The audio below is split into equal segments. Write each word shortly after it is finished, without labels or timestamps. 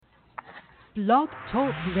Blog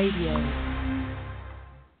Talk Radio.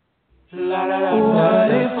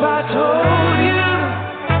 What if I told you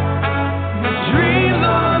the dreams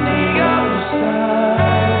on the other side?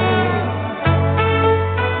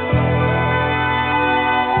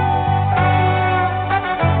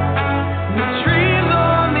 The dreams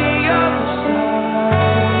on the other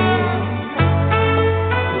side.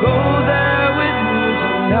 Go there with me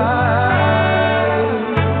tonight.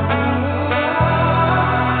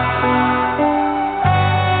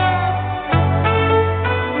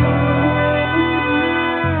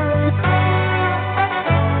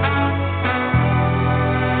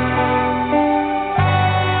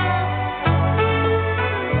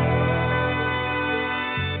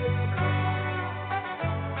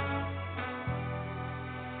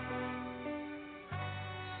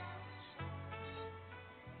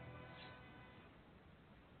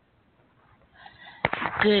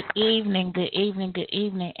 Good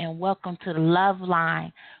evening, and welcome to the Love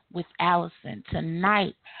Line with Allyson.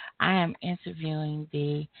 Tonight, I am interviewing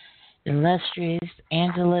the illustrious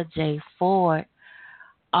Angela J. Ford,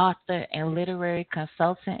 author and literary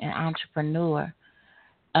consultant and entrepreneur.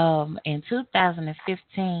 In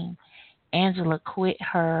 2015, Angela quit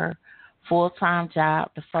her full-time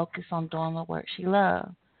job to focus on doing the work she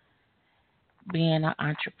loved, being an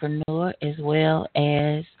entrepreneur as well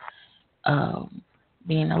as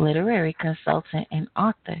being a literary consultant and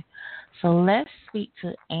author. So let's speak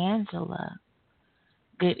to Angela.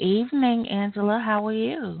 Good evening, Angela. How are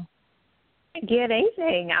you? Good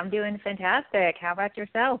evening. I'm doing fantastic. How about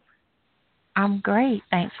yourself? I'm great.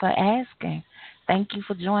 Thanks for asking. Thank you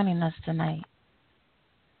for joining us tonight.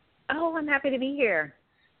 Oh, I'm happy to be here.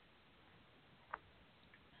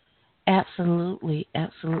 Absolutely.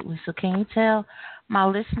 So can you tell my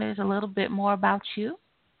listeners a little bit more about you?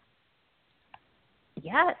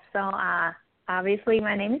 Yes. So obviously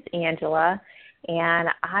my name is Angela, and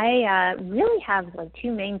I really have like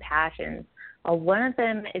two main passions. One of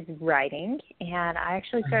them is writing, and I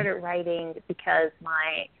actually started writing because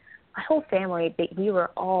my whole family, we were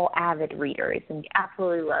all avid readers, and we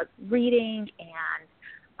absolutely loved reading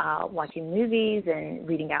and watching movies and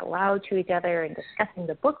reading out loud to each other and discussing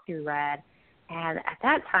the books we read. And at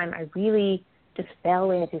that time, I really just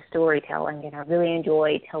fell into storytelling, and I really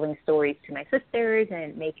enjoyed telling stories to my sisters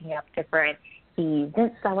and making up different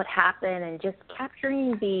events that would happen and just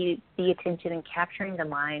capturing the attention and capturing the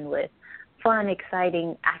mind with fun,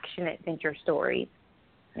 exciting action adventure stories.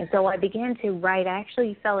 And so I began to write. I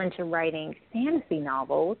actually fell into writing fantasy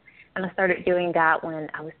novels, and I started doing that when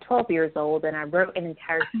I was 12 years old, and I wrote an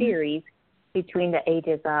entire series between the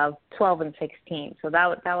ages of 12 and 16. So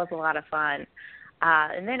that was a lot of fun.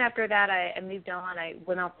 And then after that, I moved on. I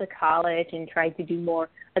went off to college and tried to do more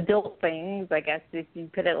adult things, I guess, if you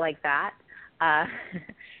put it like that.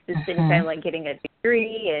 Just kind of like getting a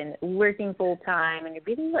degree and working full time and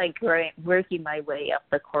really like working my way up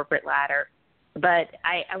the corporate ladder. But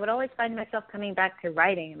I would always find myself coming back to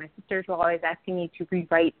writing, and my sisters were always asking me to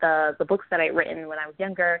rewrite the books that I'd written when I was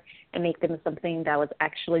younger and make them something that was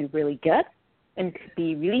actually really good and could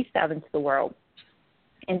be released out into the world.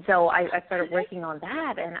 And so I started working on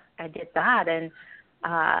that, and I did that. And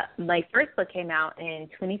my first book came out in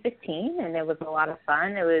 2015, and it was a lot of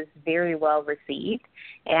fun. It was very well received.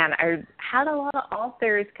 And I had a lot of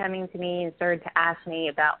authors coming to me and started to ask me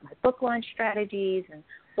about my book launch strategies and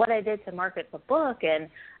what I did to market the book. And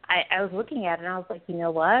I was looking at it, and I was like, you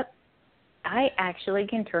know what? I actually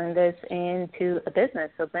can turn this into a business.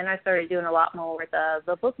 So then I started doing a lot more with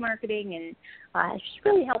the book marketing and just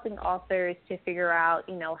really helping authors to figure out,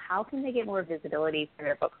 how can they get more visibility for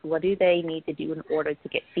their books? What do they need to do in order to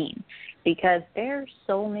get seen? Because there are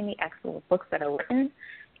so many excellent books that are written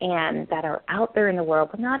and that are out there in the world,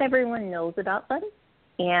 but not everyone knows about them.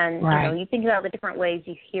 And, right. You think about the different ways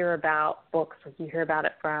you hear about books. Like you hear about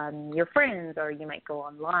it from your friends, or you might go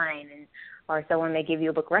online, or someone may give you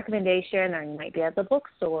a book recommendation, or you might be at the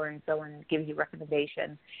bookstore and someone gives you a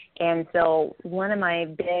recommendation. And so one of my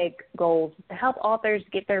big goals is to help authors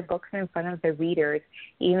get their books in front of their readers,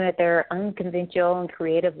 even if there are unconventional and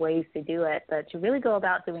creative ways to do it, but to really go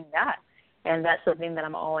about doing that. And that's something that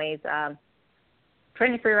I'm always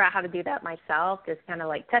trying to figure out how to do that myself, just kind of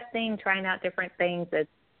like testing, trying out different things.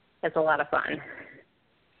 It's a lot of fun.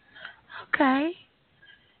 Okay.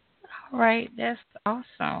 All right. That's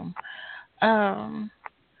awesome.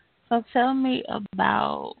 So tell me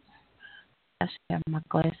about, I should have my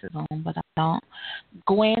glasses on, but I don't.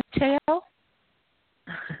 Gwen Tell?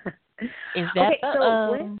 Is that okay,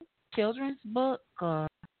 so children's book? Or?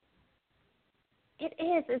 It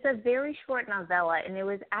is. it's a very short novella, and it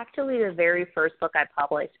was actually the very first book I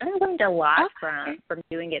published. And I learned a lot from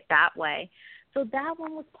doing it that way. So that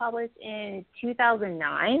one was published in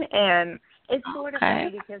 2009, and it's sort of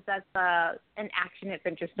funny because that's an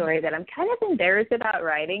action-adventure story that I'm kind of embarrassed about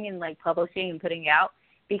writing and, like, publishing and putting out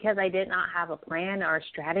because I did not have a plan or a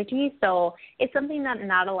strategy. So it's something that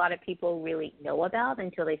not a lot of people really know about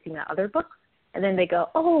until they see my other books. And then they go,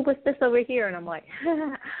 oh, what's this over here? And I'm like,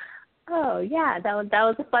 oh, yeah, that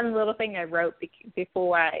was a fun little thing I wrote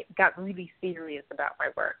before I got really serious about my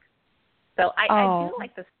work. So I do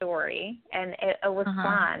like the story, and it was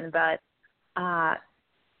fun, but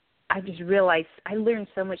I just realized I learned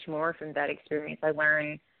so much more from that experience. I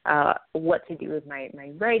learned what to do with my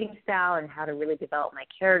writing style and how to really develop my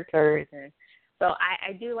characters. And so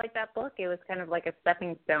I do like that book. It was kind of like a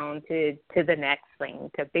stepping stone to the next thing,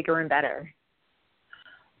 to bigger and better.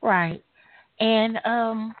 Right. And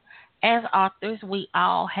as authors, we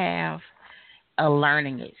all have a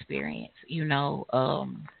learning experience, you know.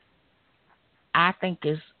 I think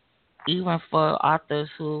it's even for authors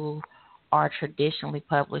who are traditionally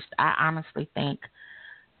published, I honestly think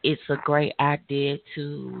it's a great idea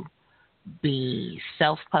to be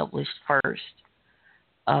self-published first,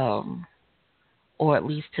 or at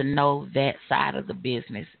least to know that side of the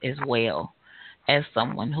business as well as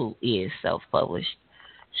someone who is self-published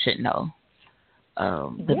should know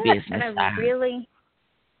the business and side.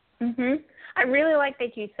 I really like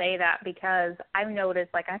that you say that because I've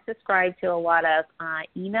noticed, like, I subscribe to a lot of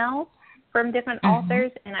emails from different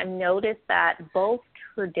authors, and I've noticed that both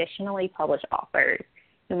traditionally published authors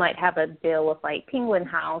who might have a deal with, like, Penguin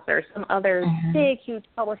House or some other big, huge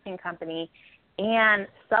publishing company, and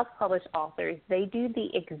self-published authors, they do the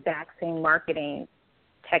exact same marketing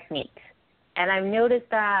techniques. And I've noticed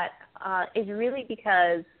that it's really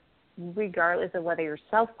because regardless of whether you're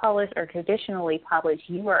self-published or traditionally published,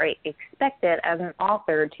 you are expected as an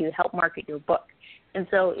author to help market your book. And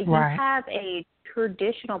so if you have a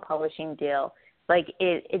traditional publishing deal, like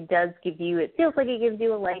it does give you, it feels like it gives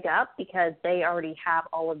you a leg up because they already have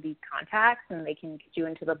all of these contacts and they can get you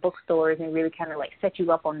into the bookstores and really kind of like set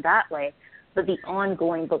you up on that way. But the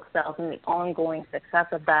ongoing book sales and the ongoing success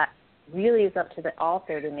of that really is up to the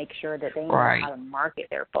author to make sure that they know how to market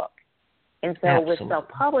their book. And so with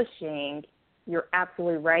self-publishing, you're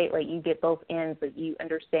absolutely right. Like, you get both ends, but you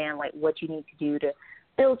understand, like, what you need to do to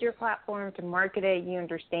build your platform, to market it. You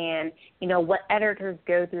understand, you know, what editors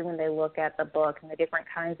go through when they look at the book and the different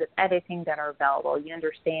kinds of editing that are available. You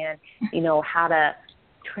understand, you know, how to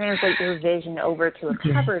translate your vision over to a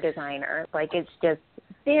cover designer. Like, it's just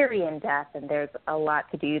very in-depth, and there's a lot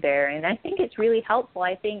to do there. And I think it's really helpful.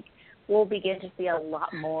 I think we'll begin to see a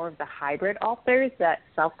lot more of the hybrid authors that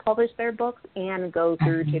self-publish their books and go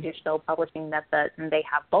through traditional publishing methods, and they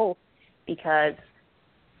have both because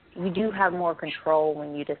you do have more control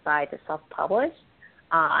when you decide to self-publish.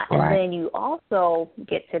 And then you also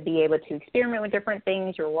get to be able to experiment with different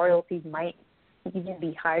things. Your royalties might even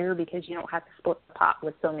be higher because you don't have to split the pot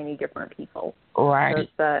with so many different people. Right. So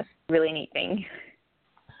it's a really neat thing.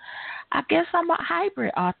 I guess I'm a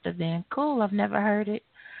hybrid author then. Cool. I've never heard it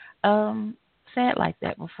said like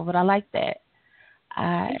that before, but I like that.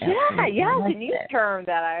 It's a new term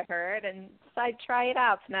that I heard, and so I try it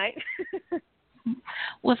out tonight.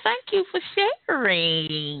 Well, thank you for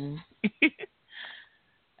sharing.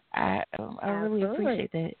 I really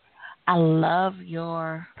appreciate that. I love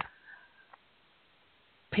your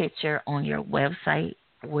picture on your website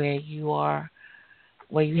where you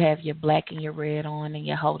have your black and your red on and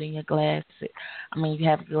you're holding your glasses. I mean, you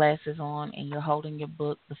have glasses on and you're holding your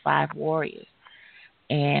book, The Five Warriors.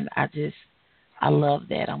 And I love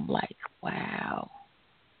that. I'm like, wow.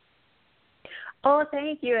 Oh,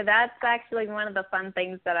 thank you. That's actually one of the fun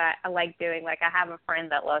things that I like doing. Like, I have a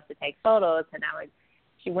friend that loves to take photos, and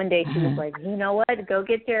one day she was like, you know what, go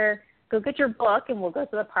get your book and we'll go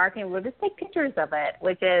to the park and we'll just take pictures of it,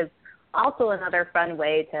 which is also another fun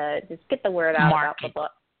way to just get the word out about the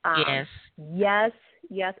book. Yes,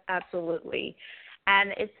 absolutely.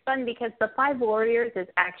 And it's fun because The Five Warriors is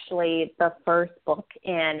actually the first book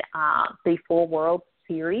in the Full World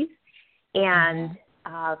series. And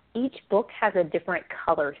each book has a different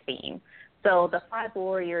color theme. So The Five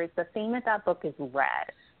Warriors, the theme of that book is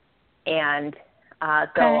red. And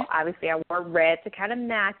so obviously I wore red to kind of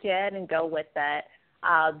match it and go with it.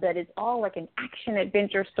 But it's all like an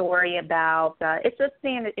action-adventure story about, it's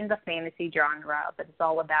in the fantasy genre, but it's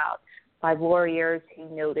all about five warriors who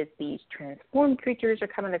notice these transformed creatures are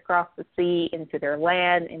coming across the sea into their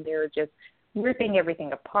land, and they're just ripping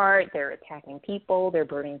everything apart. They're attacking people. They're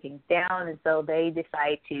burning things down, and so they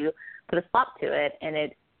decide to put a stop to it. And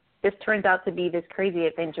it this turns out to be this crazy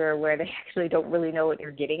adventure where they actually don't really know what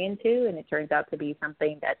they're getting into, and it turns out to be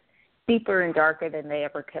something that's deeper and darker than they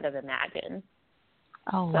ever could have imagined.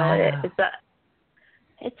 Oh, wow.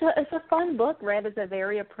 So it's a fun book. Red is a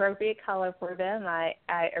very appropriate color for them. I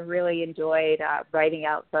really enjoyed writing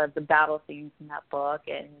out the battle scenes in that book,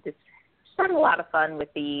 and just having a lot of fun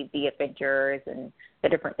with the adventures and the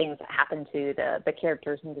different things that happen to the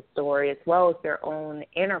characters in the story, as well as their own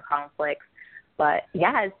inner conflicts. But,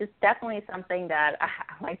 yeah, it's just definitely something that I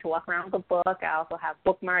like to walk around with a book. I also have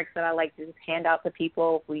bookmarks that I like to just hand out to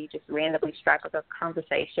people if we just randomly strike up a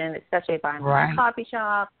conversation, especially if I'm in a coffee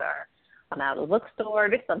shop or I'm out at a bookstore,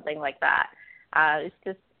 just something like that. It's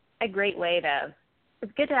just a great way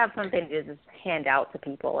it's good to have something to just hand out to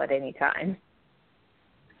people at any time.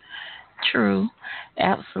 True.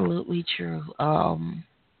 Absolutely true.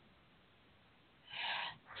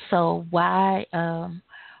 So why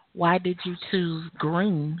did you choose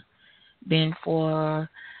green then for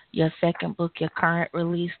your second book, your current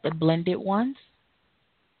release, the blended ones?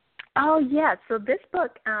 Oh, yeah. So this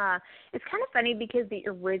book, it's kind of funny because the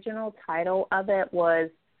original title of it was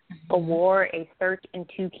A War, A Search in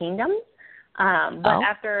Two Kingdoms. But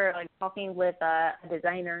after talking with a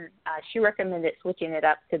designer, she recommended switching it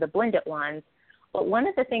up to the blended ones. But one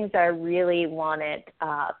of the things I really wanted,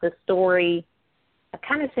 the story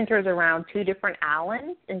kind of centers around two different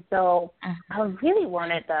islands, and so I really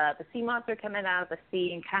wanted the sea monster coming out of the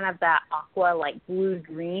sea and kind of that aqua,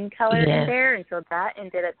 blue-green color in there, and so that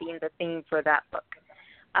ended up being the theme for that book.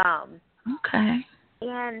 Okay.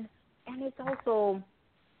 And it's also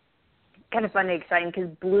kind of fun and exciting because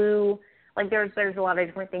blue, there's a lot of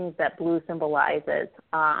different things that blue symbolizes,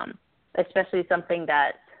 especially something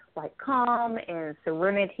that's calm and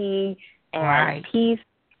serenity and peace,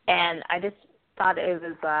 and I just thought it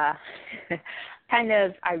was kind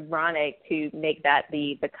of ironic to make that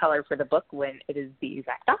the color for the book when it is the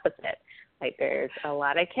exact opposite. There's a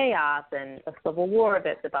lot of chaos and a civil war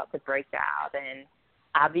that's about to break out, and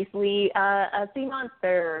obviously a sea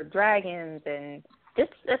monster, dragons, and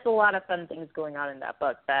just a lot of fun things going on in that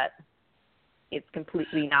book that it's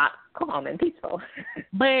completely not calm and peaceful.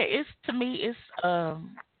 But to me it's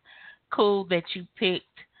cool that you picked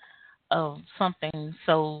something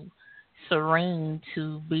so serene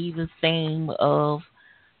to be the theme of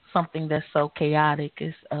something that's so chaotic.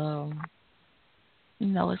 It's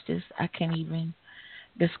it's just, I can't even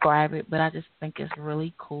describe it, but I just think it's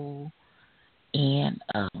really cool and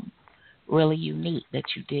really unique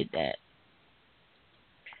that you did that.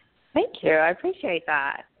 Thank you. I appreciate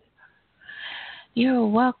that. You're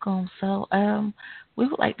welcome. So we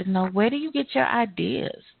would like to know, where do you get your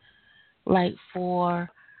ideas, for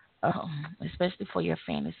especially for your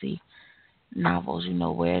fantasy novels?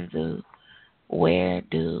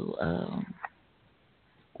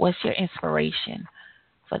 What's your inspiration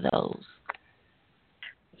for those?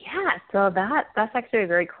 Yeah, so that's actually a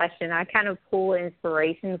great question. I kind of pull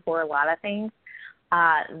inspiration for a lot of things.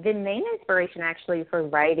 The main inspiration actually for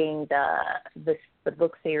writing the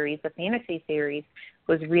book series, the fantasy series,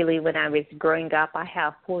 was really when I was growing up. I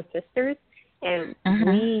have 4 sisters, and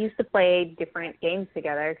we used to play different games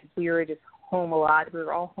together because we were just home a lot. We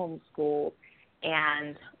were all homeschooled.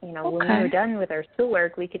 And, when we were done with our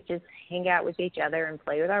schoolwork, we could just hang out with each other and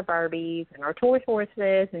play with our Barbies and our toy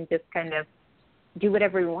horses and just kind of do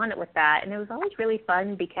whatever we wanted with that. And it was always really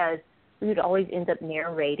fun because we would always end up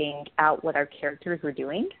narrating out what our characters were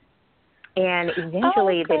doing. And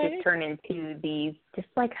eventually they just turned into these just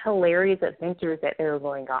hilarious adventures that they were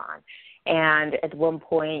going on. And at one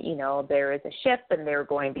point, there was a ship and they were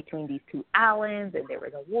going between these 2 islands and there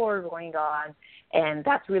was a war going on. And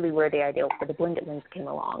that's really where the idea for the blended ones came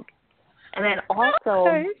along. And then also,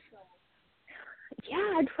 I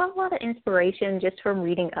draw a lot of inspiration just from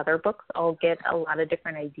reading other books. I'll get a lot of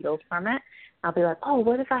different ideas from it. I'll be like,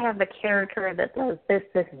 what if I have the character that does this,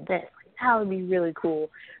 this, and this? That would be really cool.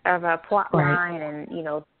 I have a plot line and,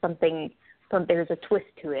 something, there's a twist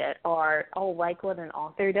to it. Or I'll like what an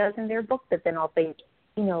author does in their book, but then I'll think,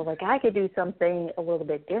 I could do something a little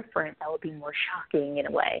bit different that would be more shocking in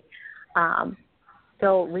a way.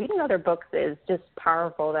 So reading other books is just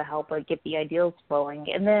powerful to help get the ideas flowing.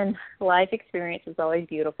 And then life experience is always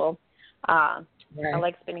beautiful. I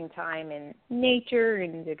like spending time in nature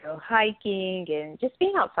and to go hiking, and just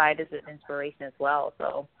being outside is an inspiration as well.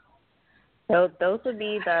 So those would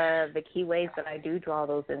be the key ways that I do draw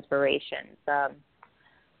those inspirations.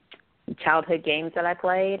 Childhood games that I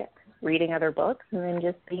played, reading other books, and then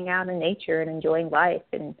just being out in nature and enjoying life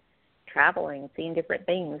and traveling, seeing different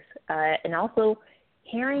things, and also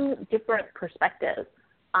hearing different perspectives.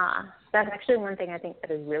 That's actually one thing I think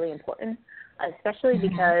that is really important, especially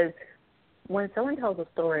because when someone tells a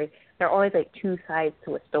story, there are always like two sides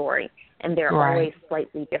to a story, and they're always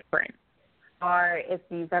slightly different. Or if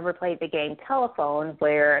you've ever played the game telephone,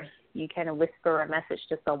 where you kind of whisper a message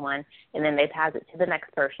to someone, and then they pass it to the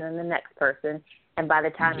next person and the next person, and by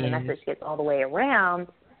the time the message gets all the way around,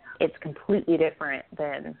 it's completely different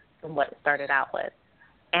than what it started out with.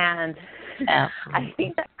 And I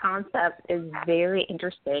think that concept is very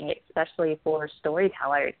interesting, especially for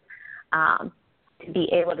storytellers, to be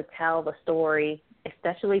able to tell the story,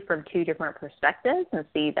 especially from two different perspectives, and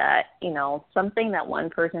see that, you know, something that one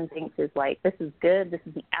person thinks is like, this is good, this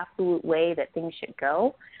is the absolute way that things should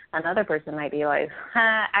go. Another person might be like,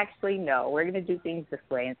 actually, no, we're going to do things this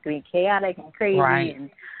way. It's going to be chaotic and crazy,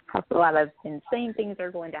 and a lot of insane things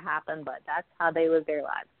are going to happen, but that's how they live their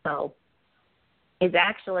lives. So it's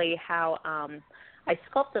actually how I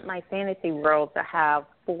sculpted my fantasy world to have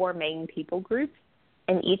 4 main people groups,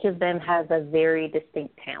 and each of them has a very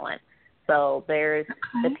distinct talent. So there's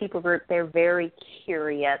the people group, they're very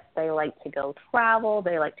curious. They like to go travel.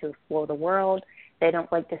 They like to explore the world. They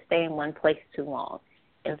don't like to stay in one place too long.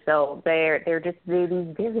 And so they're these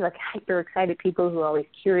very like hyper excited people who are always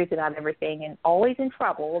curious about everything and always in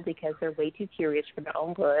trouble because they're way too curious for their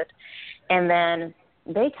own good. And then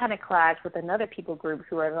they kind of clash with another people group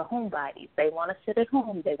who are the homebodies. They want to sit at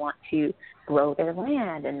home. They want to grow their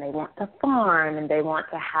land, and they want to farm, and they want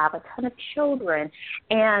to have a ton of children.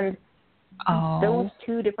 And those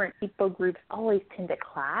two different people groups always tend to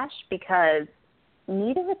clash because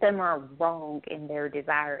neither of them are wrong in their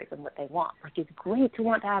desires and what they want. Like, it's great to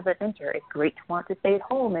want to have adventure. It's great to want to stay at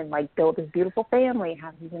home and, like, build this beautiful family,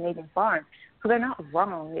 have these amazing farms. So they're not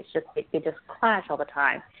wrong. It's just they just clash all the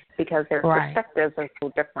time because their perspectives are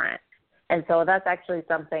so different. And so that's actually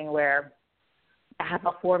something where I have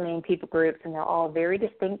 4 main people groups, and they're all very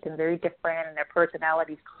distinct and very different, and their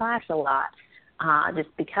personalities clash a lot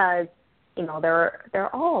just because, you know,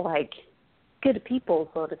 they're all, like, good people,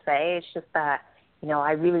 so to say. It's just that, you know,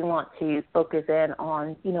 I really want to focus in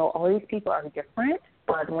on, you know, all these people are different,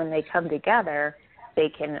 but when they come together, they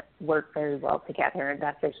can work very well together. And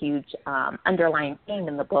that's a huge underlying theme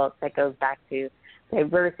in the book that goes back to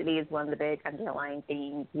diversity is one of the big underlying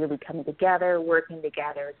themes. Really coming together, working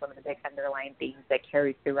together is one of the big underlying themes that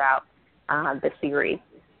carries throughout the series.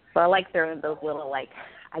 So I like throwing those little, like,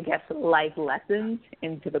 I guess, life lessons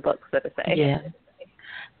into the book, so to say. Yeah.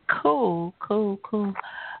 Cool.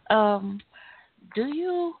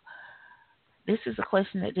 This is a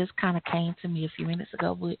question that just kind of came to me a few minutes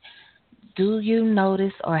ago, but do you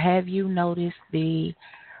notice or have you noticed the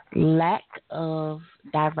lack of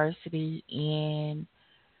diversity in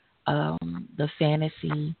the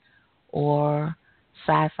fantasy or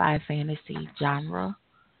sci-fi fantasy genre,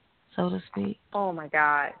 so to speak? Oh, my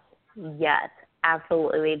God. Yes,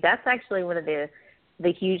 absolutely. That's actually one of the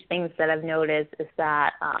huge things that I've noticed is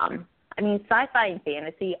that, I mean, sci-fi and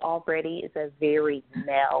fantasy already is a very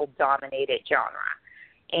male-dominated genre.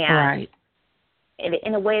 And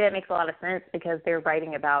in a way that makes a lot of sense because they're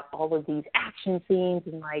writing about all of these action scenes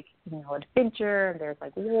and, like, you know, adventure, and there's,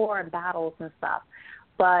 like, war and battles and stuff.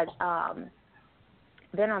 But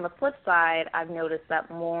then on the flip side, I've noticed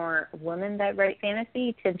that more women that write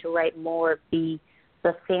fantasy tend to write more of the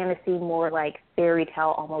fantasy, more like fairy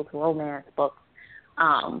tale, almost romance books,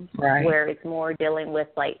 where it's more dealing with,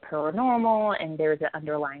 like, paranormal, and there's an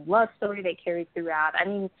underlying love story that carries throughout. I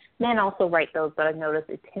mean, men also write those, but I've noticed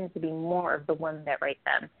it tends to be more of the women that write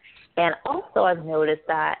them. And also I've noticed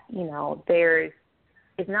that, you know, it's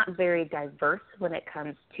not very diverse when it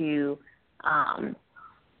comes to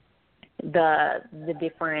the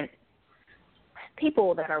different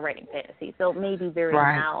people that are writing fantasy. So maybe very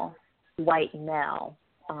now white male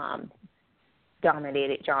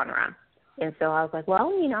dominated genre. And so I was like,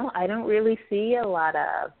 well, you know, I don't really see a lot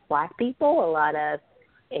of black people, a lot of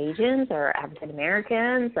Asians or African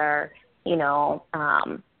Americans or, you know,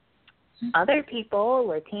 other people,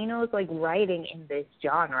 Latinos, like, writing in this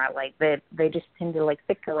genre. Like, they just tend to, like,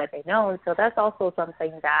 stick to what they know. And so that's also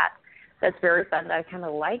something that's very fun that I kind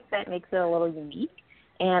of like, that makes it a little unique.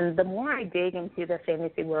 And the more I dig into the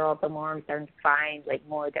fantasy world, the more I'm starting to find, like,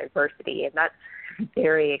 more diversity, and that's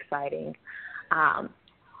very exciting.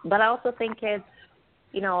 But I also think it's,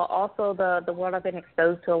 you know, also the world I've been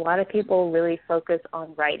exposed to, a lot of people really focus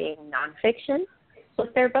on writing nonfiction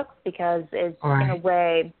with their books because it's, in a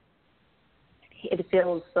way, it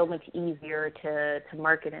feels so much easier to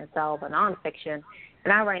market and sell the nonfiction.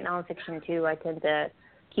 And I write nonfiction, too. I tend to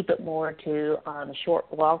keep it more to short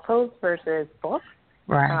blog posts versus books.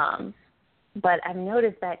 but I've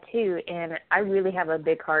noticed that too, and I really have a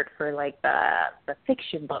big heart for like the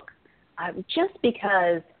fiction books, just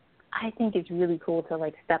because I think it's really cool to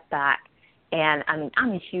like step back. And I mean,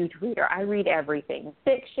 I'm a huge reader. I read everything: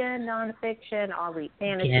 fiction, nonfiction. I'll read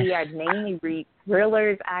fantasy. Yes. I mainly read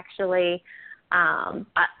thrillers, actually.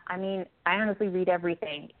 I mean, I honestly read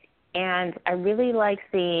everything, and I really like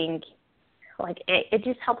seeing, like, it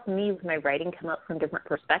just helps me with my writing come up from different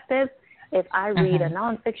perspectives. If I read a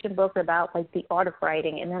nonfiction book about, like, the art of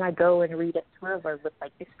writing, and then I go and read a thriller with,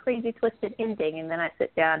 like, this crazy twisted ending, and then I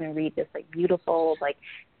sit down and read this, like, beautiful, like,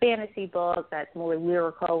 fantasy book that's more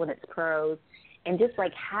lyrical in its prose, and just,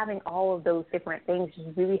 like, having all of those different things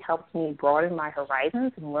just really helps me broaden my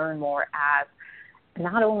horizons and learn more as,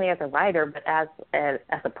 not only as a writer, but as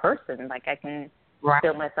a person. Like, I can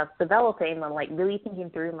feel myself developing and, like, really thinking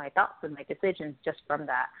through my thoughts and my decisions just from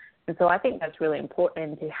that. And so I think that's really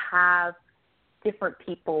important to have different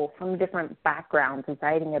people from different backgrounds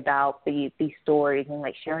writing about these stories and,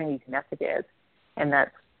 like, sharing these messages. And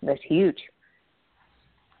that's huge.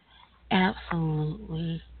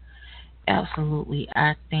 Absolutely. Absolutely.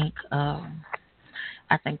 I think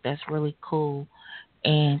that's really cool.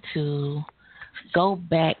 And to go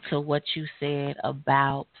back to what you said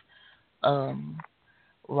about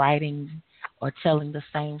writing or telling the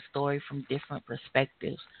same story from different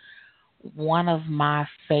perspectives, one of my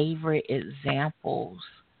favorite examples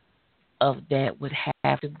of that would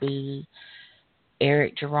have to be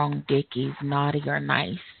Eric Jerome Dickey's Naughty or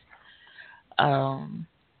Nice,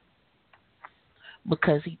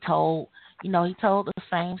 because he told the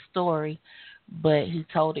same story, but he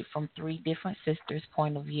told it from three different sisters'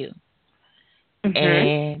 point of view.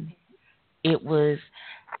 And it was,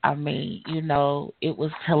 it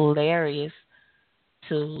was hilarious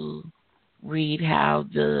to read how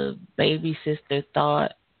the baby sister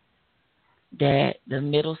thought that the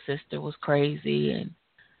middle sister was crazy, and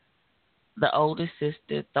the oldest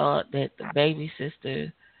sister thought that the baby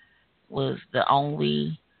sister was the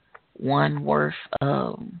only one worth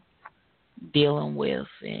dealing with.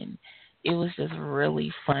 And it was just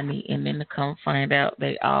really funny. And then to come find out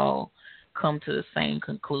they all come to the same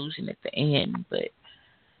conclusion at the end. But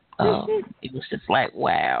it was just like,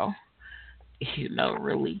 wow,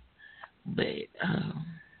 really. But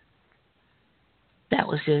that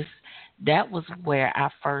was where I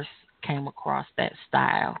first came across that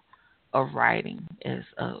style of writing, as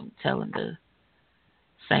telling the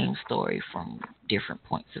same story from different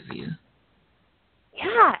points of view.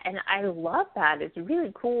 Yeah, and I love that. It's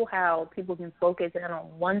really cool how people can focus in on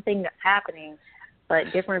one thing that's happening,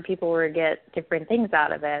 but different people will get different things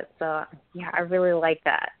out of it. So, yeah, I really like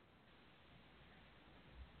that.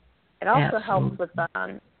 It also helps with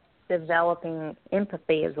developing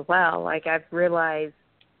empathy as well. Like, I've realized,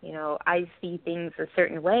 I see things a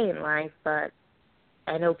certain way in life, but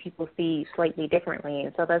I know people see slightly differently.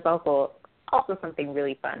 And so that's also something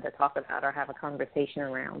really fun to talk about or have a conversation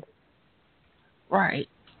around. Right.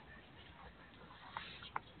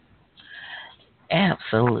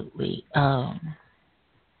 Absolutely.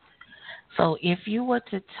 So if you were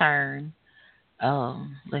to turn,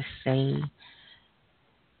 let's say,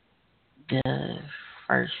 the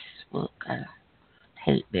first book, I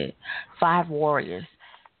hate that, 5 Warriors,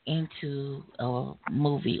 into a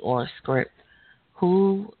movie or a script,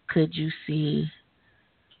 who could you see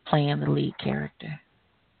playing the lead character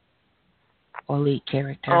or lead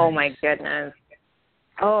characters? Oh, my goodness.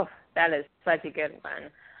 Oh, that is such a good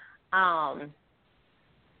one.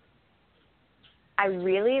 I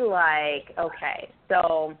really like,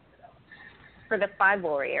 so for the 5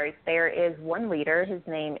 Warriors, there is one leader. His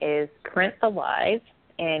name is Prince Alive,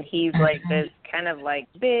 and he's like this kind of like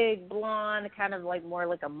big, blonde, kind of like more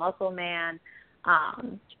like a muscle man.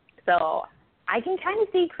 So I can kind of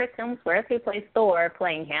see Chris Hemsworth, who plays Thor,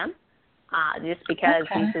 playing him, just because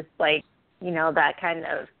he's just like, that kind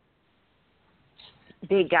of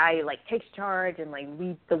big guy who like takes charge and like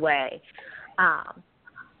leads the way.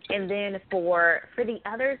 And then for the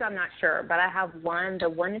others, I'm not sure, but I have the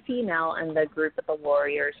one female in the group of the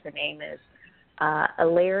Warriors. Her name is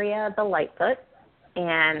Ilaria the Lightfoot,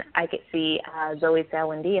 and I could see Zoe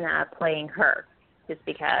Salandina playing her, just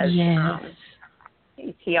because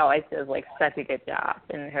she always does like such a good job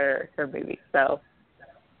in her movies. So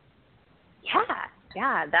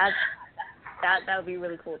yeah, that would be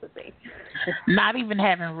really cool to see. Not even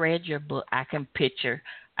having read your book, I can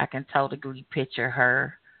totally picture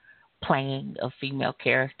her playing a female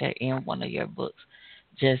character in one of your books,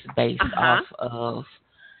 just based off of,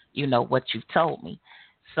 what you've told me.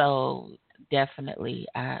 So definitely,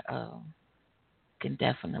 I can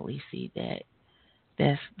definitely see that.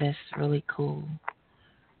 That's really cool.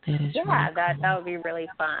 That is Yeah, really that cool. that would be really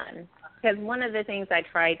fun. Because one of the things I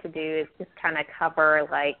try to do is just kind of cover,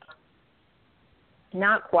 like,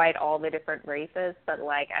 not quite all the different races, but,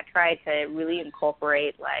 like, I try to really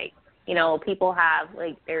incorporate, like, you know, people have,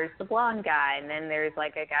 like, there's the blonde guy, and then there's,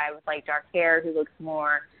 like, a guy with, like, dark hair who looks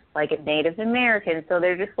more like a Native American. So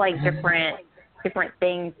they're just, like, different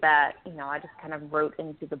things that, you know, I just kind of wrote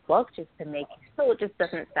into the book just to make it so it just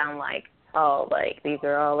doesn't sound like, oh, like, these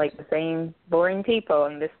are all, like, the same boring people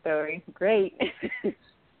in this story. Great.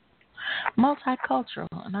 Multicultural,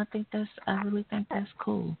 and I really think that's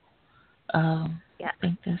cool. Yeah. I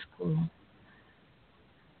think that's cool.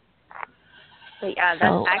 But yeah, that's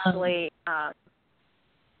So, actually, oh,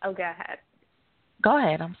 go ahead. Go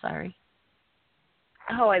ahead, I'm sorry.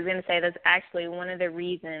 Oh, I was going to say that's actually one of the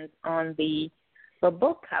reasons on the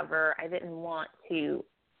book cover I didn't want to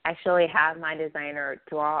actually have my designer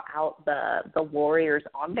draw out the warriors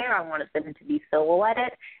on there. I wanted them to be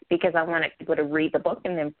silhouetted because I wanted people to read the book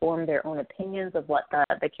and then form their own opinions of what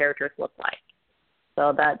the characters look like.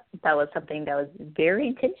 So that was something that was very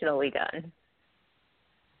intentionally done.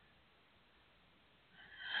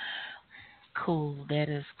 Cool, that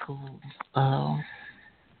is cool.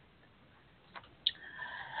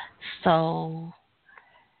 So,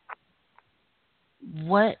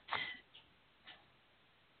 what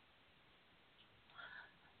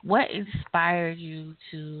inspired you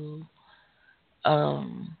to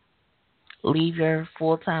leave your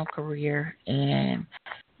full-time career and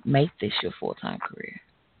make this your full-time career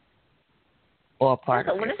or a part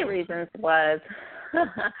of it? One of the reasons was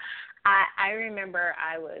I remember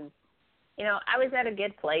I was at a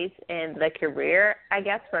good place in the career, I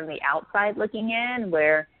guess, from the outside looking in,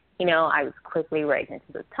 where, you know, I was quickly rising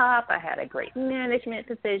to the top. I had a great management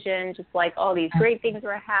position, just like all these great things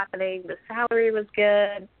were happening. The salary was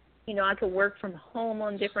good. You know, I could work from home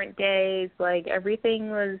on different days. Like everything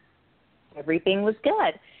was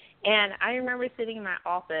good. And I remember sitting in my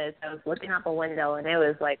office, I was looking out the window, and it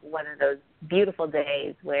was like one of those beautiful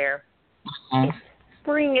days where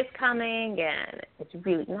spring is coming and it's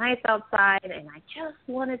really nice outside, and I just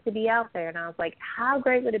wanted to be out there. And I was like, how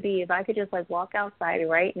great would it be if I could just, like, walk outside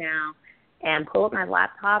right now and pull up my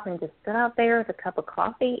laptop and just sit out there with a cup of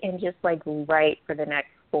coffee and just, like, write for the next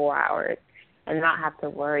 4 hours and not have to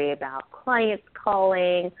worry about clients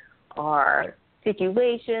calling or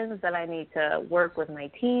situations that I need to work with my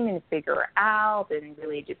team and figure out and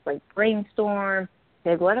really just, like, brainstorm.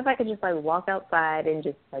 Like, what if I could just, like, walk outside and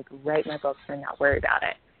just, like, write my books and not worry about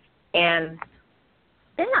it? And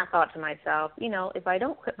then I thought to myself, you know, if I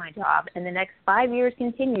don't quit my job and the next 5 years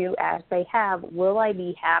continue as they have, will I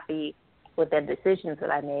be happy with the decisions that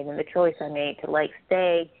I made and the choice I made to, like,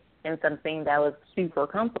 stay in something that was super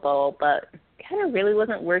comfortable but kind of really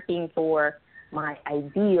wasn't working for my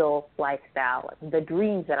ideal lifestyle, the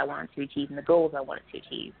dreams that I wanted to achieve and the goals I wanted to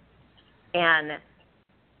achieve? And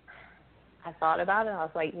I thought about it. I was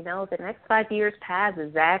like, you know, if the next 5 years pass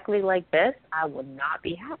exactly like this, I would not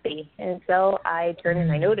be happy. And so I turned in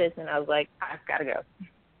my notice, and I was like, I've got to go.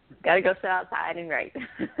 Got to go sit outside and write.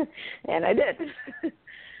 And I did.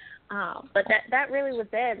 But that really was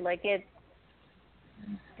it. Like, it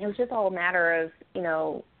was just all a matter of, you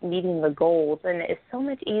know, meeting the goals. And it's so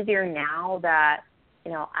much easier now that,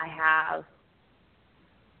 you know, I have,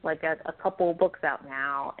 like, a couple books out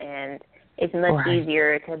now, and it's much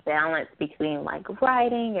easier to balance between, like,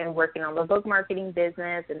 writing and working on the book marketing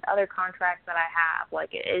business and other contracts that I have. Like,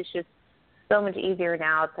 it's just so much easier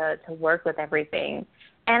now to work with everything.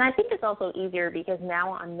 And I think it's also easier because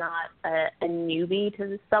now I'm not a newbie to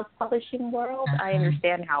the self-publishing world. I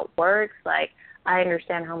understand how it works. Like, I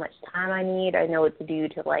understand how much time I need. I know what to do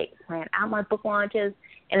to, like, plan out my book launches.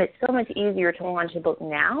 And it's so much easier to launch a book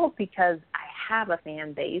now because I have a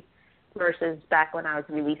fan base. Versus back when I was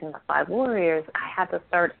releasing the 5 Warriors, I had to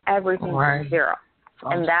start everything from zero.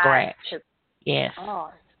 From scratch. Took,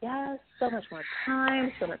 so much more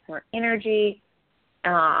time, so much more energy.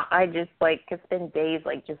 I just, like, could spend days,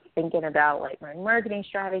 like, just thinking about, like, my marketing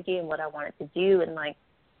strategy and what I wanted to do. And, like,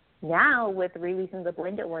 now with releasing the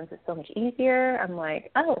blended ones, it's so much easier. I'm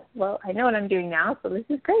like, oh, well, I know what I'm doing now, so this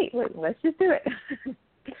is great. Let's just do it.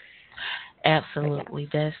 Absolutely.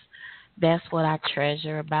 That's what I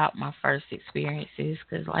treasure about my first experiences,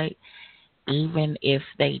 because, like, even if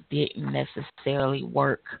they didn't necessarily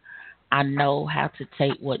work, I know how to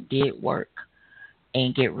take what did work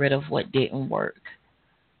and get rid of what didn't work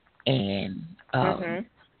and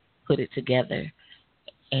put it together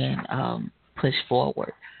and push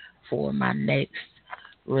forward for my next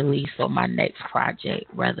release or my next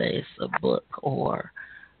project, whether it's a book or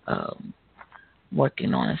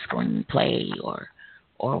working on a screenplay or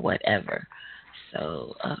whatever.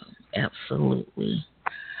 So, absolutely.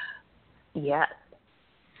 Yes.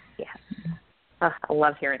 Yes. I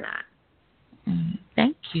love hearing that.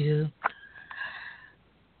 Thank you.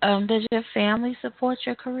 Does your family support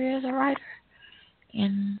your career as a writer?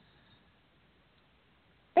 And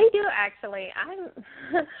They do, actually.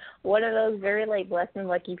 I'm one of those very blessed and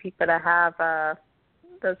lucky people to have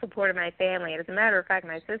the support of my family. As a matter of fact,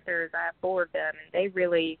 my sisters, I have 4 of them, and they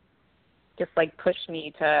really just pushed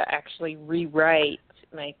me to actually rewrite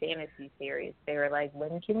my fantasy series. They were like,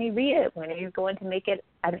 "When can we read it? When are you going to make it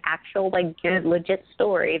an actual good, legit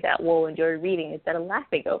story that we'll enjoy reading instead of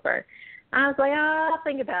laughing over?" And I was like, "Oh, I'll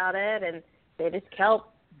think about it." And they just kept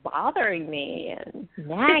bothering me and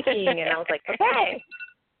nagging, and I was like, "Okay,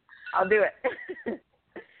 I'll do it."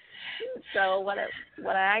 So what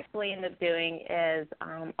I actually end up doing is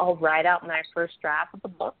I'll write out my first draft of the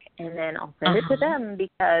book, and then I'll send it to them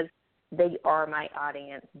because they are my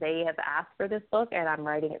audience. They have asked for this book, and I'm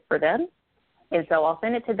writing it for them. And so I'll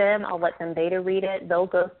send it to them. I'll let them beta read it. They'll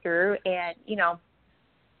go through, and,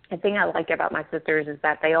 the thing I like about my sisters is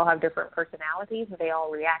that they all have different personalities, and they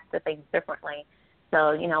all react to things differently.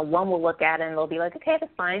 So, one will look at it and they'll be like, "Okay,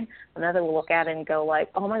 that's fine." Another will look at it and go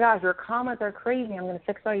 "Oh my gosh, your comments are crazy. I'm going to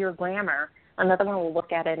fix all your grammar." Another one will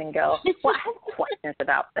look at it and go, "Well, I have questions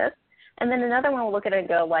about this." And then another one will look at it and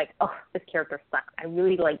go "Oh, this character sucks. I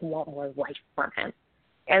really want more life from him."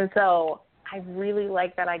 And so I really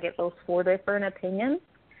like that I get those 4 different opinions,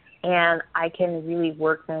 and I can really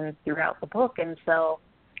work them throughout the book. And so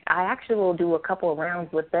I actually will do a couple of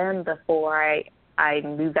rounds with them before I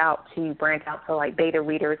move out to branch out to beta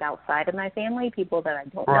readers outside of my family, people that I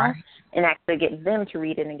don't know, and actually get them to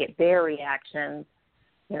read it and get their reactions.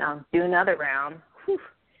 Do another round,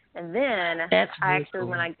 and then that's really actually cool.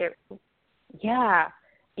 When I get,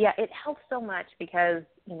 it helps so much because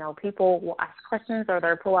people will ask questions or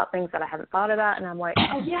they'll pull out things that I haven't thought about, and I'm like,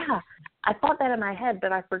 "Oh yeah, I thought that in my head,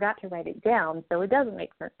 but I forgot to write it down, so it doesn't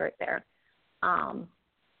make sense right there."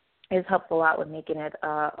 It helps a lot with making it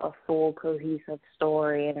a full, cohesive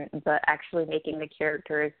story, but actually making the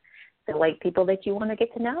characters feel like people that you want to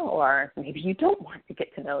get to know, or maybe you don't want to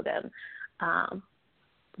get to know them.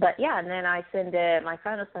 But yeah, and then I send it. My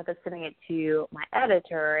final step is sending it to my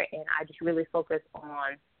editor, and I just really focus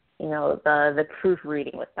on, the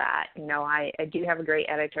proofreading with that. I do have a great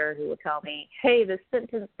editor who will tell me, "Hey, this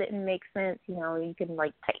sentence didn't make sense. You can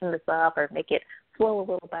tighten this up or make it flow a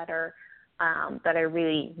little better." But I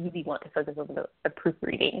really, really want to focus on the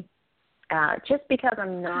proofreading. Just because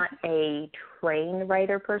I'm not a trained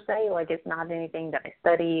writer per se, it's not anything that I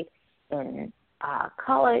studied in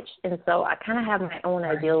college, and so I kind of have my own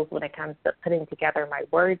ideals when it comes to putting together my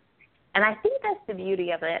words. And I think that's the beauty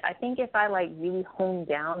of it. I think if I really honed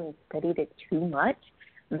down and studied it too much,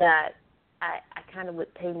 that I kind of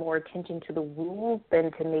would pay more attention to the rules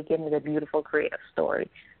than to make it into a beautiful creative story.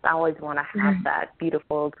 I always want to have that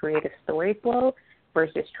beautiful creative story flow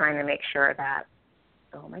versus trying to make sure that,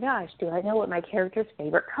 "Oh my gosh, do I know what my character's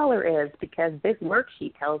favorite color is? Because this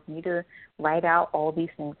worksheet tells me to write out all these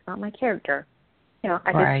things about my character." I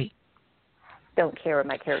just don't care what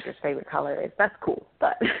my character's favorite color is. That's cool,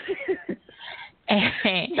 but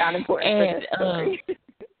not important for this story.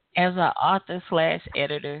 As an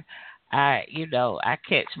author/editor, I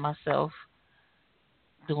catch myself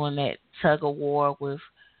doing that tug of war with,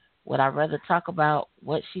 would I rather talk about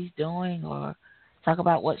what she's doing or talk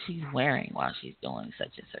about what she's wearing while she's doing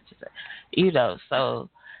such and such and such. So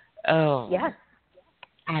Yes.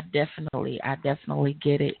 I definitely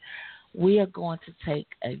get it. We are going to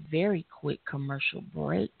take a very quick commercial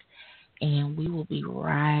break, and we will be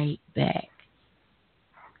right back.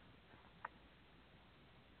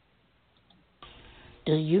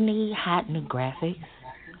 Do you need hot new graphics?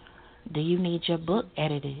 Do you need your book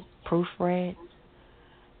edited, proofread,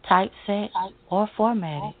 typeset, or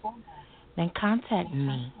formatted? Then contact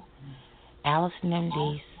me, Allyson M.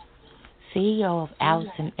 Deese, CEO of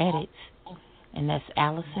Allyson Edits, and that's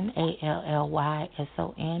Allyson,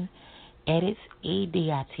 ALLYSON, edits,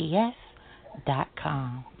 EDITS.com.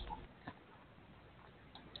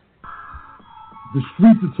 The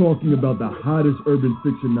streets are talking about the hottest urban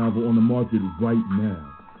fiction novel on the market right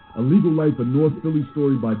now. A Legal Life, a North Philly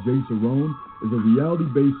story by Jay Cerrone is a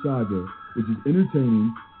reality-based saga which is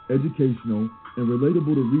entertaining, educational, and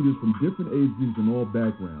relatable to readers from different age groups and all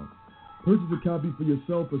backgrounds. Purchase a copy for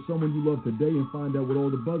yourself or someone you love today and find out what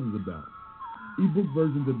all the buzz is about. Ebook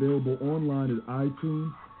versions available online at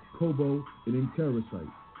iTunes, Kobo, and Inkterra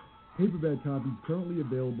sites. Paperback copies currently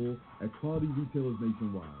available at quality retailers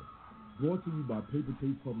nationwide. Brought to you by Paper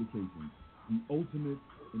Tape Publications, the ultimate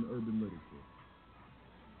in urban literature.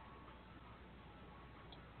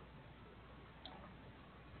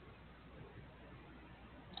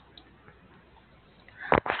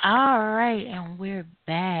 All right, and we're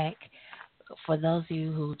back. For those of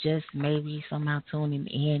you who just maybe somehow tuning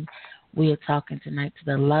in, we are talking tonight to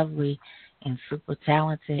the lovely and super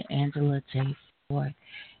talented Angela J. Ford.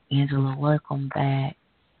 Angela, welcome back.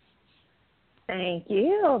 Thank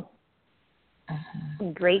you.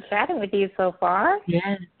 Mm-hmm. Great chatting with you so far.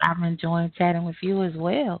 Yes, I'm enjoying chatting with you as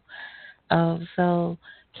well. So,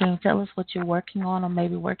 can you tell us what you're working on or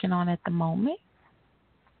maybe working on at the moment?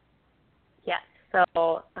 Yes.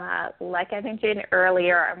 So, like I mentioned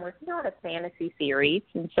earlier, I'm working on a fantasy series.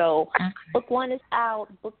 And so, book 1 is out.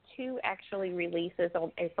 Book 2 actually releases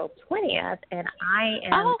on April 20th. And I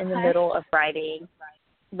am in the middle of writing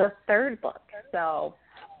the 3rd book. So,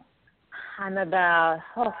 I'm about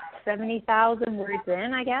 70,000 words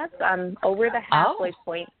in, I guess. I'm over the halfway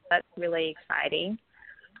point. That's really exciting.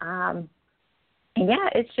 And yeah,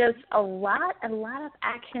 it's just a lot of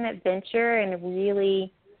action adventure and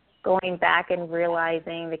really going back and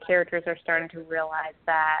realizing the characters are starting to realize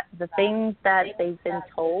that the things that they've been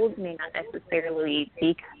told may not necessarily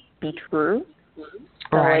be true. So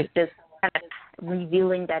right. It's just kind of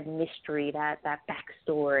revealing that mystery, that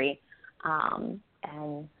backstory, and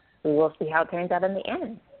we'll see how it turns out in the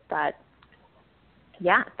end. But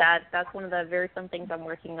yeah, that's one of the very fun things I'm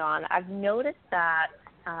working on. I've noticed that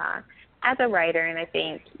as a writer, and I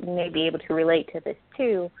think you may be able to relate to this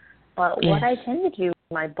too, but what I tend to do with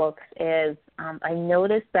my books is I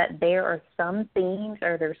notice that there are some themes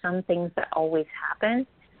or there's some things that always happen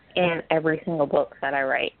in every single book that I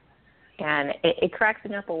write. And it cracks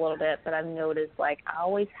me up a little bit, but I've noticed, like, I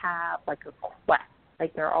always have, like, a quest.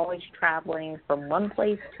 Like, they're always traveling from one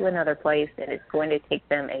place to another place, and it's going to take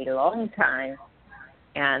them a long time.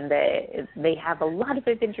 And they have a lot of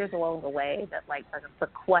adventures along the way that, like, the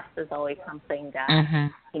quest is always something that,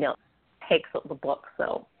 takes up the book.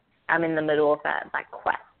 So I'm in the middle of that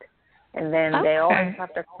quest. And then they always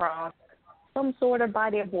have to cross some sort of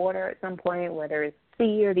body of water at some point, whether it's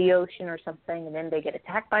sea or the ocean or something, and then they get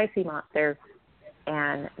attacked by a sea monster.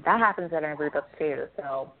 And that happens in every book, too.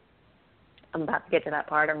 So I'm about to get to that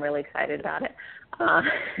part. I'm really excited about it.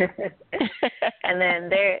 And then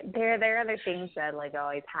there are other things that, like,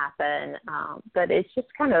 always happen. But it's just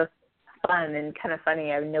kind of fun and kind of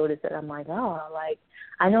funny. I've noticed that I'm like,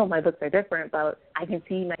 I know my books are different, but I can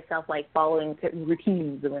see myself, like, following certain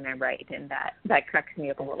routines when I write, and that cracks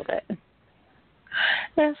me up a little bit.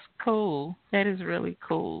 That's cool. That is really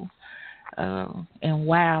cool. And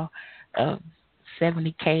wow,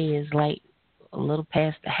 70K is like a little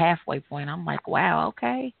past the halfway point. I'm like, wow,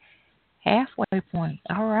 okay. Halfway point.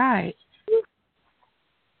 All right.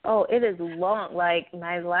 Oh, it is long. Like,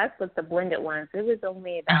 my last book, The Blended Ones, it was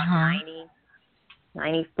only about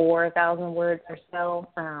 94,000 words or so.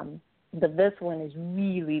 But this one is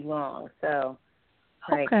really long. So,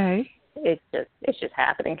 like, it's just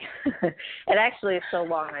happening. It actually is so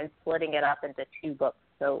long, I'm splitting it up into 2 books.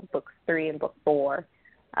 So, book 3 and book 4.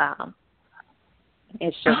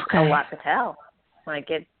 It's just a lot to tell. Like,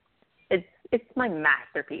 it's my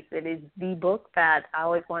masterpiece. It is the book that I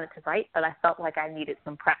always wanted to write, but I felt like I needed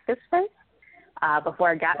some practice first before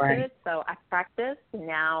I got to it. So I practiced.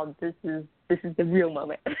 Now this is the real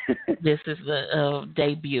moment. This is the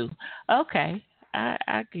debut. Okay,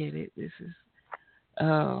 I get it. This is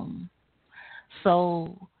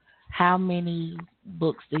so. How many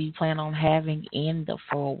books do you plan on having in the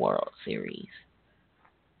Full World series?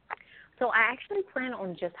 So I actually plan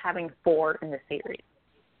on just having 4 in the series.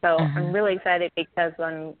 So I'm really excited because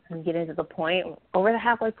I'm getting to the point, over the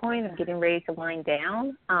halfway point, I'm getting ready to wind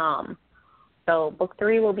down. So book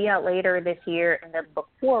 3 will be out later this year, and then book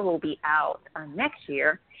 4 will be out next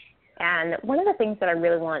year. And one of the things that I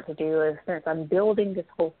really wanted to do is, since I'm building this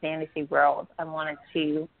whole fantasy world, I wanted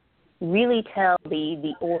to really tell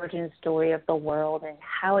the origin story of the world and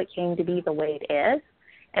how it came to be the way it is.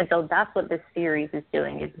 And so that's what this series is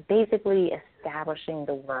doing. It's basically establishing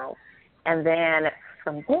the world. And then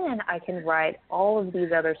from then, I can write all of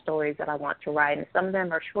these other stories that I want to write. And some of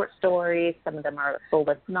them are short stories, some of them are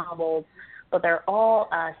full-length novels, but they're all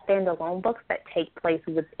standalone books that take place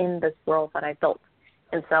within this world that I built.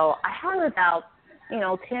 And so I have about,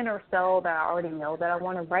 10 or so that I already know that I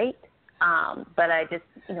want to write. But I just,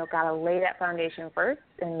 got to lay that foundation first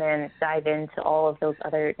and then dive into all of those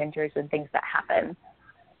other adventures and things that happen.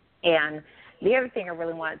 And the other thing I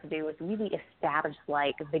really wanted to do was really establish,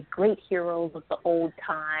 like, the great heroes of the old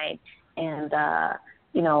time and,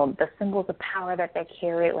 the symbols of power that they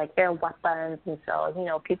carry, like their weapons. And so,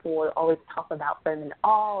 people will always talk about them in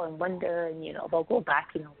awe and wonder. And, they'll go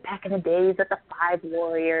back, back in the days of the 5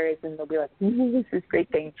 warriors, and they'll be like, ooh, this is a great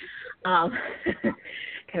thing.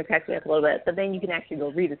 kind of cracks me up a little bit. But then you can actually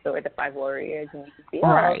go read the story, The Five Warriors, and you can see,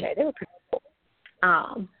 okay, they were pretty cool.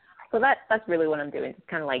 So that's really what I'm doing, just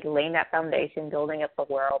kind of like laying that foundation, building up the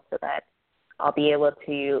world so that I'll be able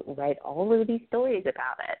to write all of these stories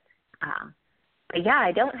about it. But yeah,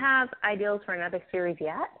 I don't have ideals for another series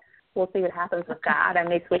yet. We'll see what happens with that. I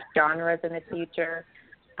may switch genres in the future.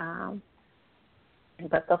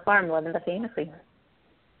 But so far I'm loving the fantasy.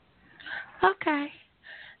 Okay.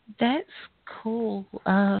 That's cool.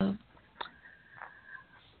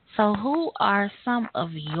 So who are some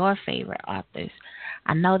of your favorite authors?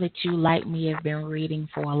 I know that you, like me, have been reading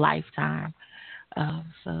for a lifetime.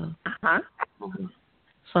 So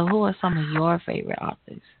who are some of your favorite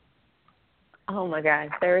authors? Oh, my gosh.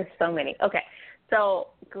 There are so many. Okay. So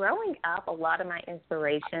growing up, a lot of my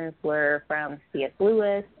inspirations were from C.S.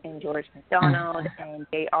 Lewis and George MacDonald and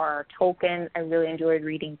J.R.R. Tolkien. I really enjoyed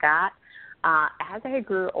reading that. As I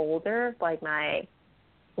grew older, like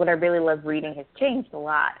what I really love reading has changed a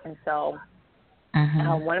lot. And so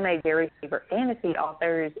one of my very favorite fantasy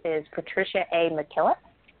authors is Patricia A. McKillip,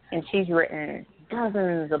 and she's written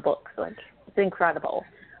dozens of books. Like, it's incredible.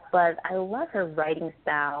 But I love her writing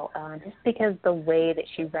style just because the way that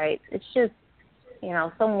she writes, it's just,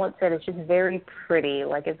 someone once said it's just very pretty.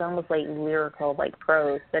 Like, it's almost like lyrical, like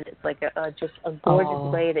prose, but it's like just a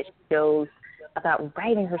gorgeous way that she goes about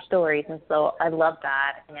writing her stories. And so I love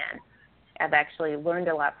that. And I've actually learned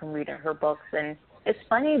a lot from reading her books. And it's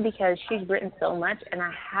funny because she's written so much, and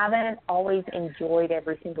I haven't always enjoyed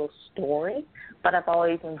every single story, but I've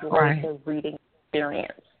always enjoyed the reading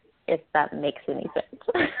experience, if that makes any sense.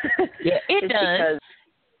 Yeah, it does.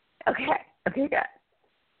 Okay, good.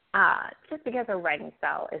 Just because her writing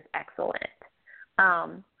style is excellent.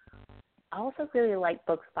 I also really like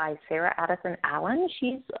books by Sarah Addison Allen.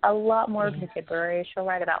 She's a lot more contemporary. She'll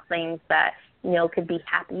write about things that, could be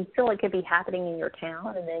you feel like could be happening in your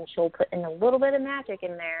town, and then she'll put in a little bit of magic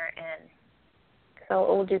in there. And so it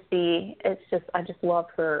will just be, I just love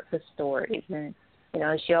her stories. And,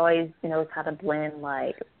 she always knows how to blend,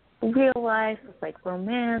 like, real life with, like,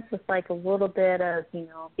 romance with, like, a little bit of,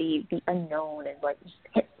 the unknown and, like, just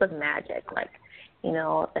hits of magic. Like,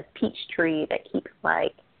 a peach tree that keeps,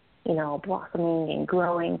 like, blossoming and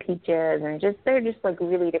growing peaches, and they're just like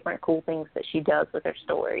really different cool things that she does with her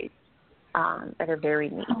stories that are very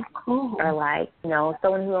neat. Oh, cool. Or like,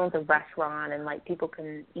 someone who owns a restaurant, and like people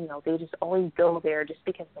can, they just always go there just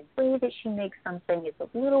because the way that she makes something is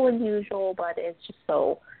a little unusual, but it's just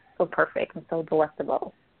so perfect and so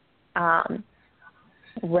delectable.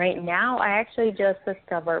 Right now, I actually just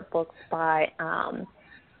discovered books by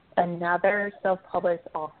another self-published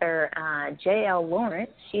author, J.L.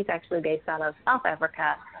 Lawrence. She's actually based out of South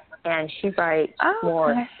Africa, and she writes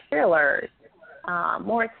more thrillers,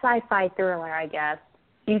 more sci-fi thriller, I guess,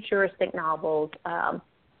 futuristic novels.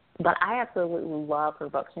 But I absolutely love her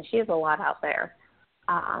books, and she has a lot out there.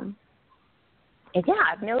 And yeah,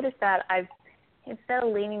 I've noticed that instead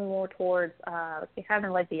of leaning more towards kind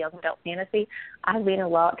of like the young adult fantasy, I lean a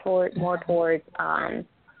lot more towards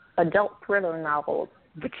adult thriller novels,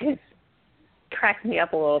 which cracks me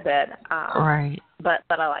up a little bit. But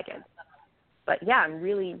I like it. But yeah, I'm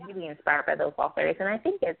really, really inspired by those authors, and I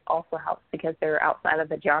think it also helps because they're outside of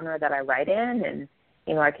the genre that I write in,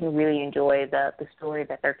 and I can really enjoy the story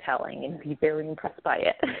that they're telling and be very impressed by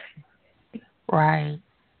it. Right.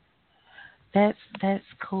 That's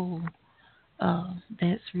cool.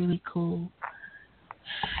 That's really cool.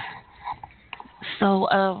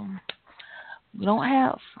 So we don't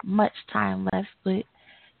have much time left, but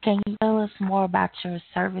can you tell us more about your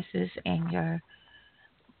services and your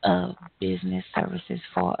business services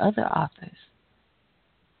for other authors?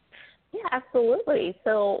 Yeah, absolutely.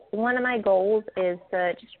 So one of my goals is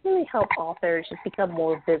to just really help authors just become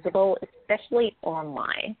more visible, especially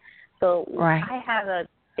online. So I have a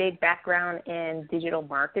big background in digital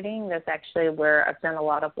marketing. That's actually where I've done a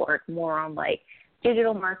lot of work more on like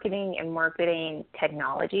digital marketing and marketing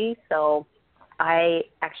technology. So I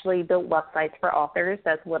actually build websites for authors.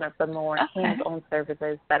 That's one of the more hands-on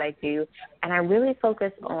services that I do. And I really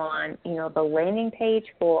focus on, the landing page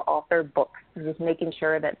for author books, just making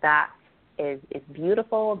sure that is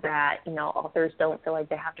beautiful, that, authors don't feel like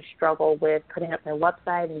they have to struggle with putting up their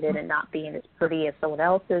website and then it not being as pretty as someone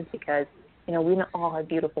else's, because, we don't all have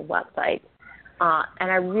beautiful websites.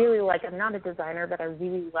 And I really I'm not a designer, but I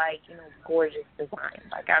really like, gorgeous design.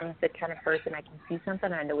 Like, I'm the kind of person, I can see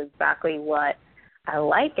something, I know exactly what I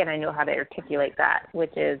like, and I know how to articulate that,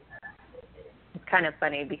 which is it's kind of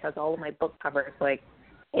funny because all of my book covers, like,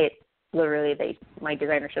 it literally, my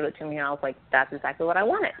designer showed it to me, and I was like, that's exactly what I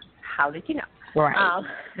wanted. How did you know? Right.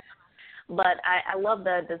 but I love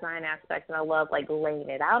the design aspect, and I love like laying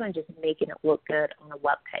it out and just making it look good on a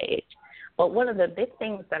web page. But one of the big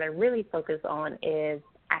things that I really focus on is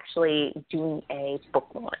actually doing a book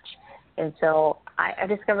launch. And so I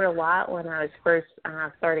discovered a lot when I was first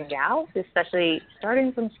starting out, especially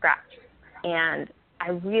starting from scratch. And I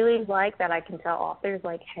really like that I can tell authors,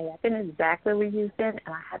 like, hey, I've been exactly where you've been,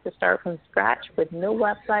 and I had to start from scratch with no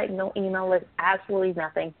website, no email list, absolutely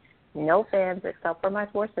nothing, no fans except for my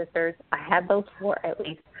 4 sisters. I had those 4 at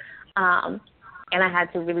least. And I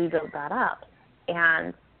had to really build that up.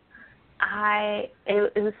 And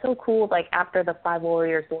it was so cool, like, after the 5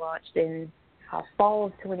 Warriors launched in fall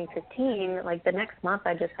of 2015, like, the next month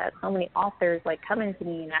I just had so many authors, like, coming to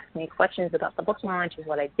me and asking me questions about the book launch and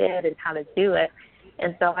what I did and how to do it.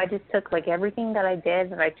 And so I just took, like, everything that I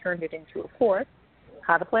did and I turned it into a course,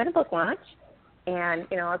 how to plan a book launch. And,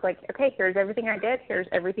 you know, I was like, okay, here's everything I did. Here's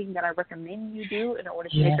everything that I recommend you do in order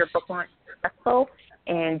to make your book launch successful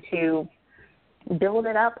and to build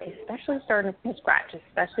it up, especially starting from scratch,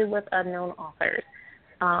 especially with unknown authors.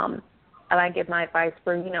 And I give my advice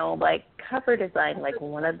for, you know, like cover design. Like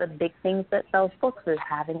one of the big things that sells books is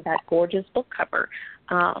having that gorgeous book cover.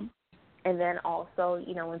 And then also,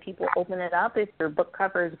 you know, when people open it up, if your book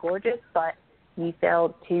cover is gorgeous, but you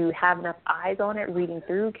fail to have enough eyes on it, reading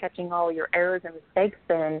through, catching all your errors and mistakes,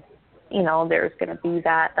 then, you know, there's going to be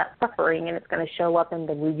that suffering, and it's going to show up in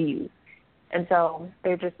the reviews. And so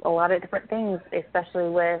there's just a lot of different things, especially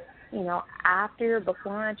with, you know, after your book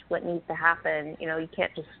launch, what needs to happen. You know, you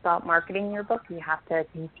can't just stop marketing your book. You have to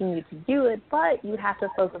continue to do it, but you have to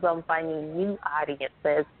focus on finding new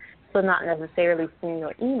audiences. So not necessarily seeing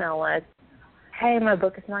your email list, hey, my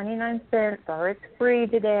book is 99 cents or it's free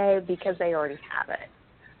today, because they already have it.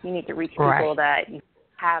 You need to reach people that you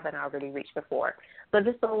haven't already reached before. So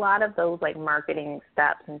just a lot of those, like, marketing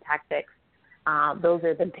steps and tactics, those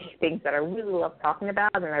are the big things that I really love talking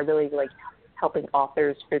about, and I really like helping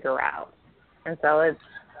authors figure out. And so it's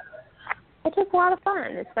just a lot of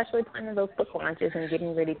fun, especially planning those book launches and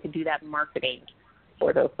getting ready to do that marketing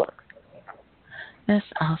for those books. That's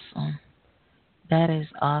awesome. That is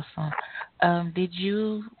awesome. Did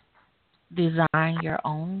you design your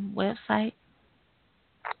own website?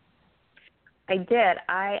 I did.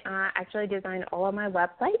 I actually designed all of my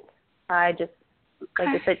websites. I just like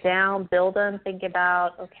to sit down, build them, think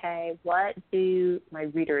about, okay, what do my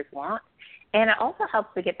readers want? And it also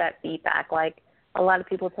helps to get that feedback. Like, a lot of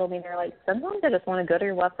people told me, they're like, sometimes I just want to go to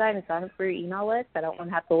your website and sign up for your email list. I don't want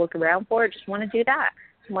to have to look around for it. Just want to do that.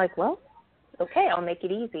 I'm like, well, okay, I'll make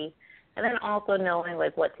it easy. And then also knowing,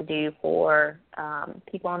 like, what to do for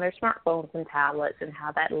people on their smartphones and tablets and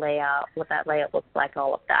how that layout, what that layout looks like,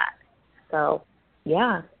 all of that. So,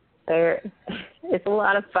 yeah, it's a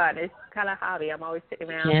lot of fun. It's kind of a hobby. I'm always sitting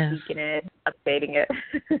around tweaking it, updating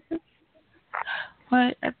it.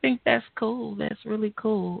 Well, I think that's cool. That's really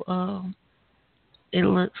cool. It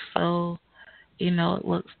looks so, you know, it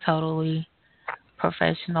looks totally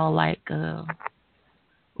professional, like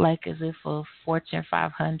as if a Fortune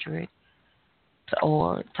 500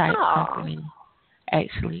 or type company.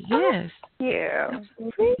 Actually, yes. Thank you.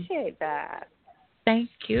 Appreciate that. Thank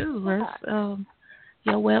you. That's,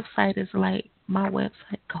 your website is like my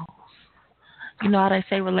website goals. You know how they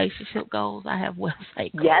say relationship goals? I have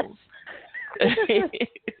website goals. Yes.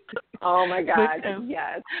 Oh, my God.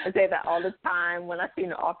 Yes. I say that all the time when I see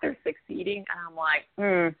an author succeeding, and I'm like,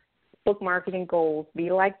 book marketing goals,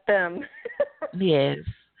 be like them. Yes.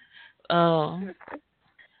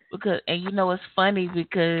 Because, and you know, it's funny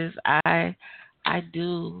because I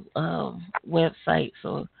do websites,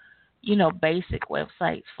 or, you know, basic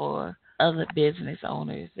websites for other business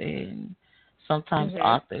owners and sometimes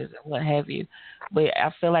authors and what have you. But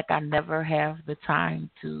I feel like I never have the time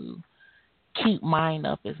to keep mine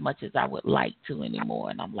up as much as I would like to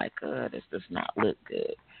anymore. And I'm like, this does not look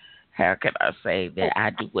good. How can I say that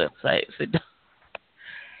I do websites?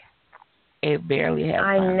 It barely has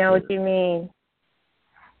time. I know what you mean.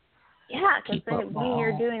 Yeah, because when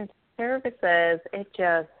you're doing services, it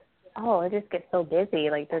just gets so busy.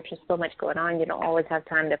 Like, there's just so much going on. You don't always have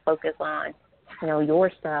time to focus on, you know,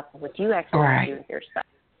 your stuff, what you actually want to do with your stuff.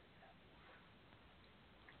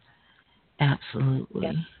 Absolutely.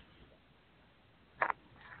 Yeah.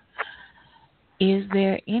 Is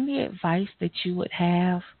there any advice that you would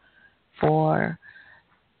have for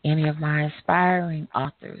any of my aspiring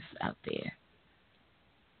authors out there?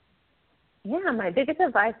 Yeah, my biggest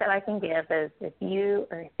advice that I can give is, if you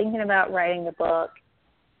are thinking about writing a book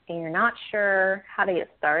and you're not sure how to get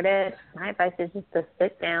started, my advice is just to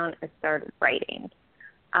sit down and start writing.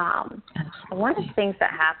 One of the things that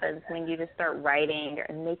happens when you just start writing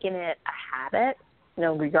and making it a habit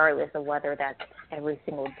regardless of whether that's every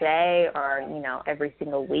single day or, every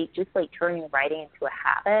single week, just like turning writing into a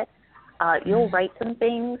habit. You'll write some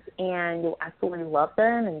things and you'll absolutely love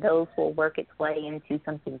them, and those will work its way into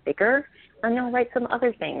something bigger. And you'll write some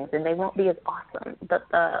other things and they won't be as awesome. But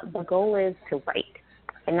the goal is to write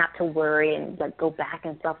and not to worry and like go back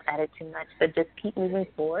and self-edit too much, but just keep moving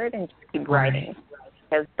forward and just keep writing,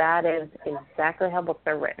 because that is exactly how books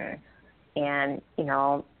are written. And,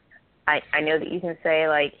 I know that you can say,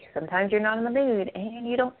 like, sometimes you're not in the mood and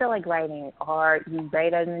you don't feel like writing, or you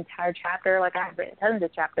write an entire chapter. Like, I've written tons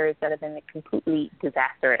of chapters that have been completely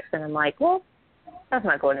disastrous. And I'm like, well, that's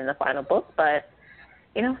not going in the final book, but,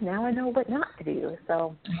 now I know what not to do.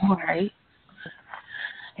 So, right.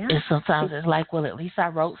 Yeah. And sometimes it's like, well, at least I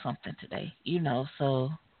wrote something today, so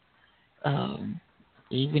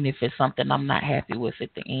even if it's something I'm not happy with at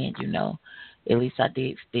the end, at least I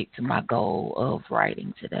did stick to my goal of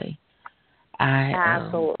writing today.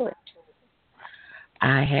 Absolutely.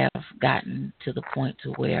 I have gotten to the point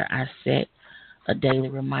to where I set a daily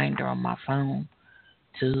reminder on my phone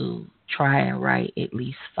to try and write at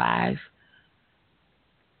least 5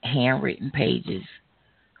 handwritten pages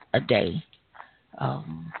a day. I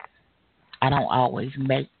don't always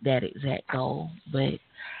make that exact goal, but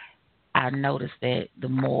I noticed that the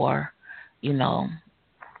more,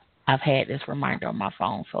 I've had this reminder on my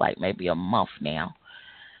phone for like maybe a month now,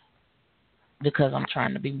 because I'm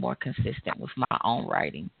trying to be more consistent with my own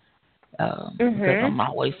writing, because I'm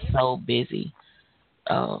always so busy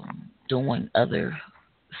doing other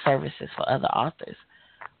services for other authors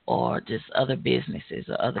or just other businesses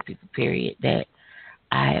or other people, period, that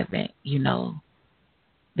I haven't,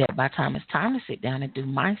 that by the time it's time to sit down and do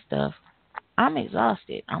my stuff, I'm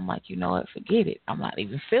exhausted. I'm like, you know what, forget it. I'm not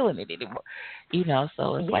even feeling it anymore.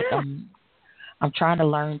 So it's like I'm trying to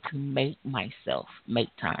learn to make myself make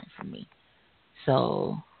time for me.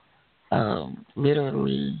 So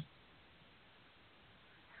literally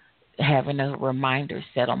having a reminder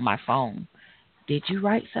set on my phone, did you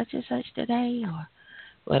write such and such today or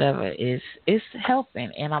whatever, it's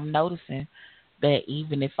helping. And I'm noticing that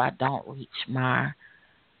even if I don't reach my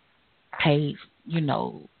page,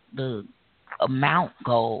 the amount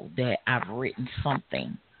goal, that I've written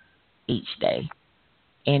something each day,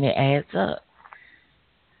 and it adds up.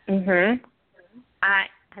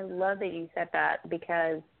 I love that you said that,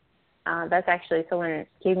 because that's actually someone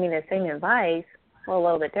gave me the same advice, well, a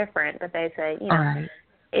little bit different, but they say,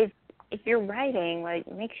 if you're writing, like,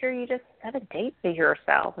 make sure you just set a date for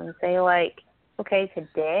yourself and say, like, okay,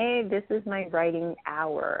 today this is my writing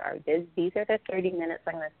hour, or these are the 30 minutes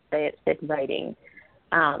I'm going to sit writing.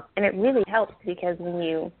 And it really helps, because when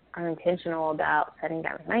you are intentional about setting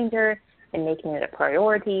that reminder and making it a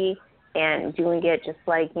priority and doing it just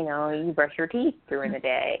like, you brush your teeth during the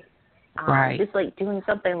day, just like doing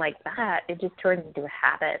something like that, it just turns into a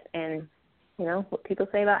habit. And, what people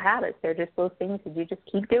say about habits, they're just those things that you just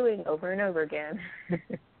keep doing over and over again.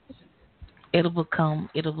 It'll become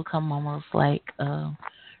almost like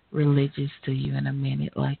religious to you in a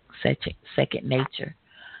minute, like second nature.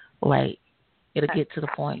 Like, it'll get to the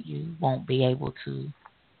point you won't be able to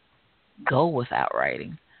go without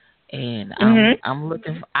writing. And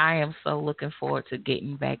I am so looking forward to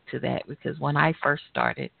getting back to that, because when I first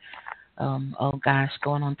started, going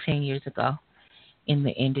on 10 years ago in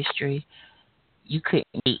the industry, you couldn't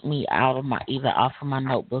beat me out of either off of my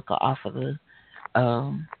notebook or off of the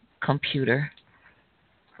computer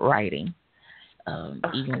writing.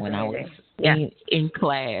 Even when I was in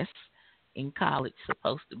class in college,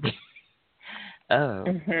 supposed to be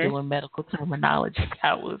doing medical terminology,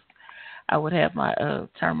 I would have my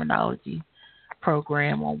terminology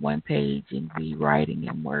program on one page and be writing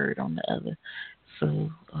in Word on the other.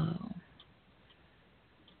 So,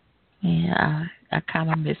 I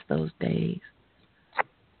kind of miss those days.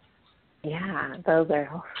 Yeah, those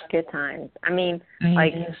are good times. I mean,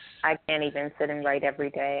 like, I can't even sit and write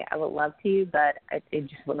every day. I would love to, but it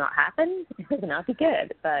just will not happen. It would not be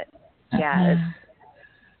good. But, it's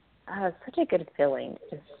such a good feeling.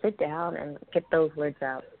 Just sit down and get those words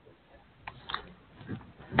out.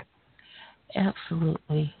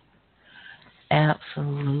 Absolutely.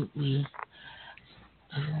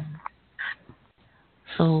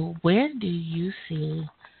 So where do you see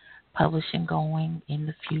publishing going in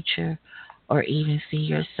the future, or even see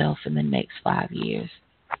yourself in the next 5 years?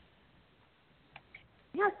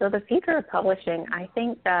 Yeah, so the future of publishing, I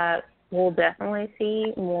think that we'll definitely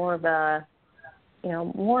see more of a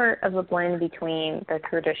blend between the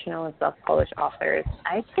traditional and self-published authors.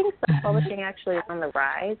 I think self-publishing actually is on the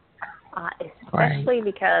rise, especially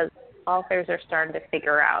because authors are starting to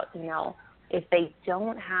figure out, if they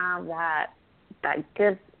don't have that that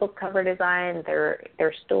good book cover design, their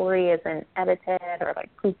story isn't edited or like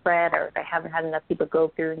proofread, or they haven't had enough people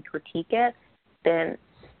go through and critique it, then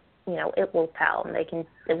it will tell. And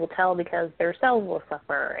it will tell because their sales will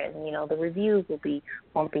suffer, and the reviews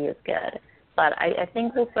won't be as good. But I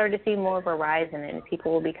think we'll start to see more of a rise in it, and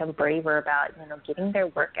people will become braver about getting their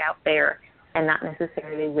work out there and not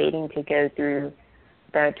necessarily waiting to go through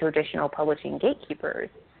the traditional publishing gatekeepers.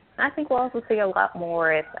 And I think we'll also see a lot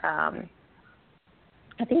more if I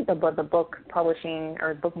think the book publishing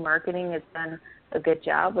or book marketing has done a good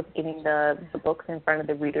job with getting the books in front of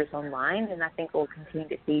the readers online, and I think we'll continue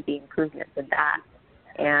to see the improvements in that.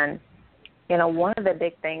 And one of the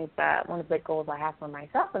big goals I have for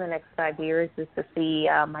myself in the next 5 years is to see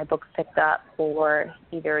my books picked up for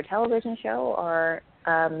either a television show or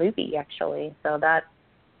a movie, actually. So that's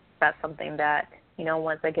something that,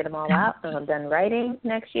 once I get them all out and I'm done writing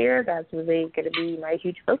next year, that's really going to be my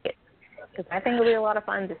huge focus. Because I think it'll be a lot of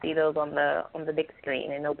fun to see those on the big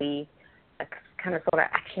screen, and it'll be a kind of sort of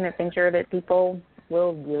action adventure that people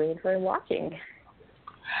will really enjoy watching.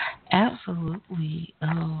 Absolutely.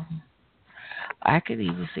 I could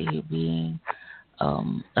even see it being a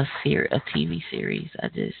TV series. I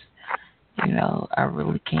just, I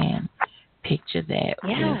really can picture that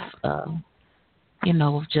with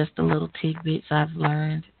just the little tidbits I've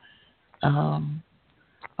learned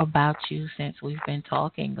about you since we've been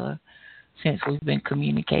talking or since we've been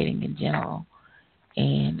communicating in general.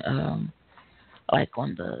 And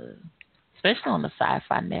especially on the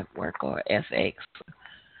Sci-Fi Network or FX,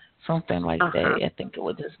 something like that, I think it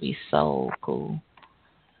would just be so cool.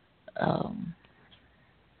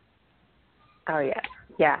 I'd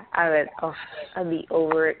be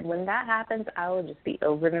over it. When that happens, I will just be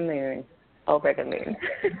over the moon.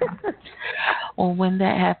 Well, when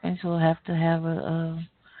that happens, we'll have to have a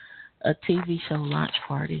TV show launch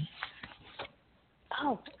party.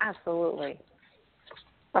 Oh, absolutely.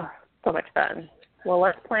 Oh, so much fun. Well,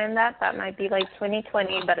 let's plan that. That might be like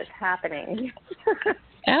 2020, but it's happening.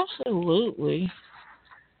 Absolutely.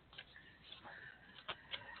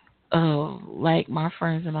 Like my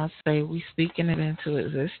friends and I say, we speaking it into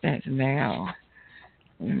existence now.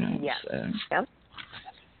 Yes. So. Yep.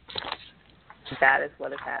 That is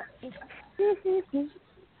what is happening.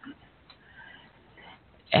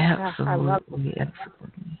 Absolutely. I love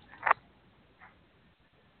absolutely.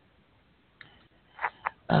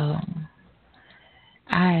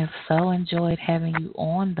 I have so enjoyed having you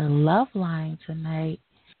on the Love Line tonight,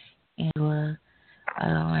 Angela,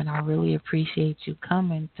 and I really appreciate you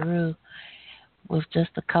coming through. With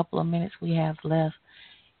just a couple of minutes we have left,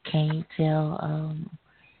 can you tell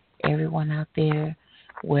everyone out there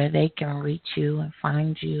where they can reach you and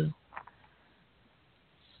find you?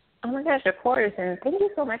 Oh my gosh, of course, and thank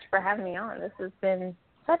you so much for having me on. This has been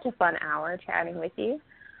such a fun hour chatting with you.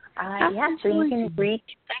 So you can reach.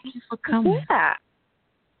 Thank you for coming. Yeah,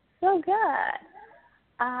 so good.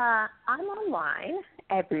 I'm online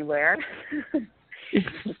everywhere.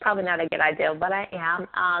 It's probably not a good idea, but I am.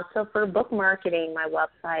 So for book marketing, my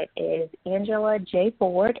website is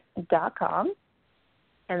angelajford.com.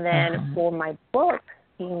 And then for my books,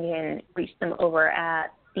 you can reach them over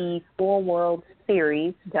at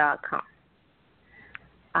the4worldseries.com.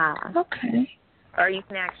 Okay. Or you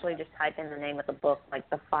can actually just type in the name of the book, like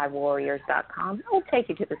the5warriors.com. It'll take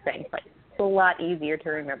you to the same place. It's a lot easier to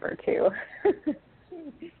remember, too.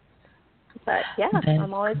 But, yeah,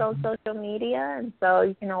 I'm always on social media, and so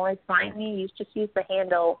you can always find me. You just use the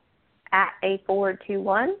handle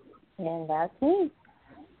 @A421, and that's me.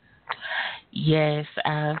 Yes,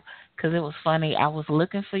 because it was funny. I was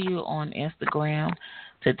looking for you on Instagram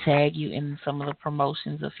to tag you in some of the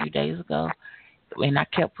promotions a few days ago, and I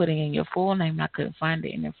kept putting in your full name, and I couldn't find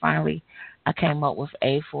it. And then finally, I came up with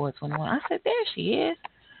A421. I said, there she is.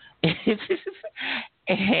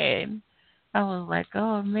 And I was like,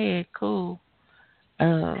 oh, man, cool.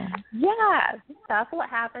 Yeah, that's what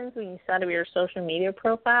happens when you set up your social media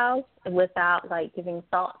profiles without, like, giving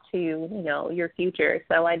thought to, your future.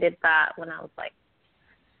 So I did that when I was, like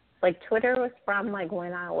Twitter was from, like,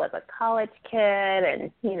 when I was a college kid,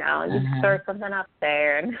 and, you start something up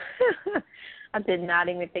there. And I did not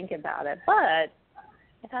even think about it. But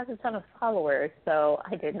it has a ton of followers, so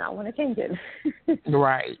I did not want to change it.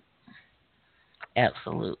 Right.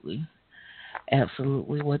 Absolutely.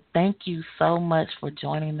 Absolutely. Well, thank you so much for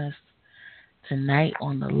joining us tonight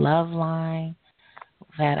on the Love Line.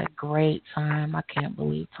 We've had a great time. I can't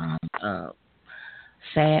believe time.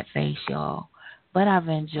 Sad face, y'all. But I've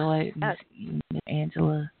enjoyed you,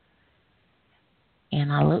 Angela.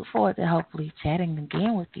 And I look forward to hopefully chatting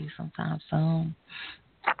again with you sometime soon.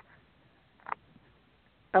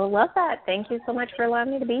 I love that. Thank you so much for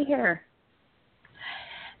allowing me to be here.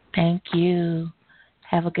 Thank you.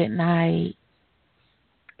 Have a good night.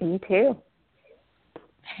 You too.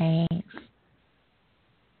 Thanks.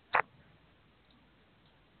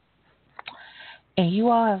 And you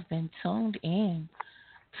all have been tuned in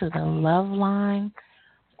to the Love Line,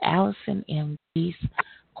 Allyson M. Deese.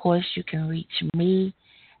 Of course, you can reach me,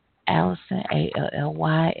 Allyson,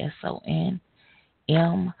 ALLYSON,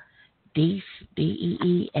 M. Deese,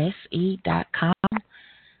 DEESE.com,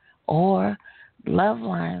 or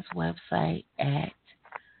Loveline's website at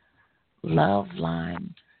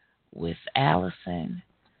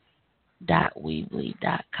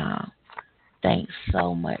lovelinewithallison.weebly.com. Thanks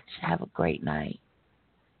so much. Have a great night.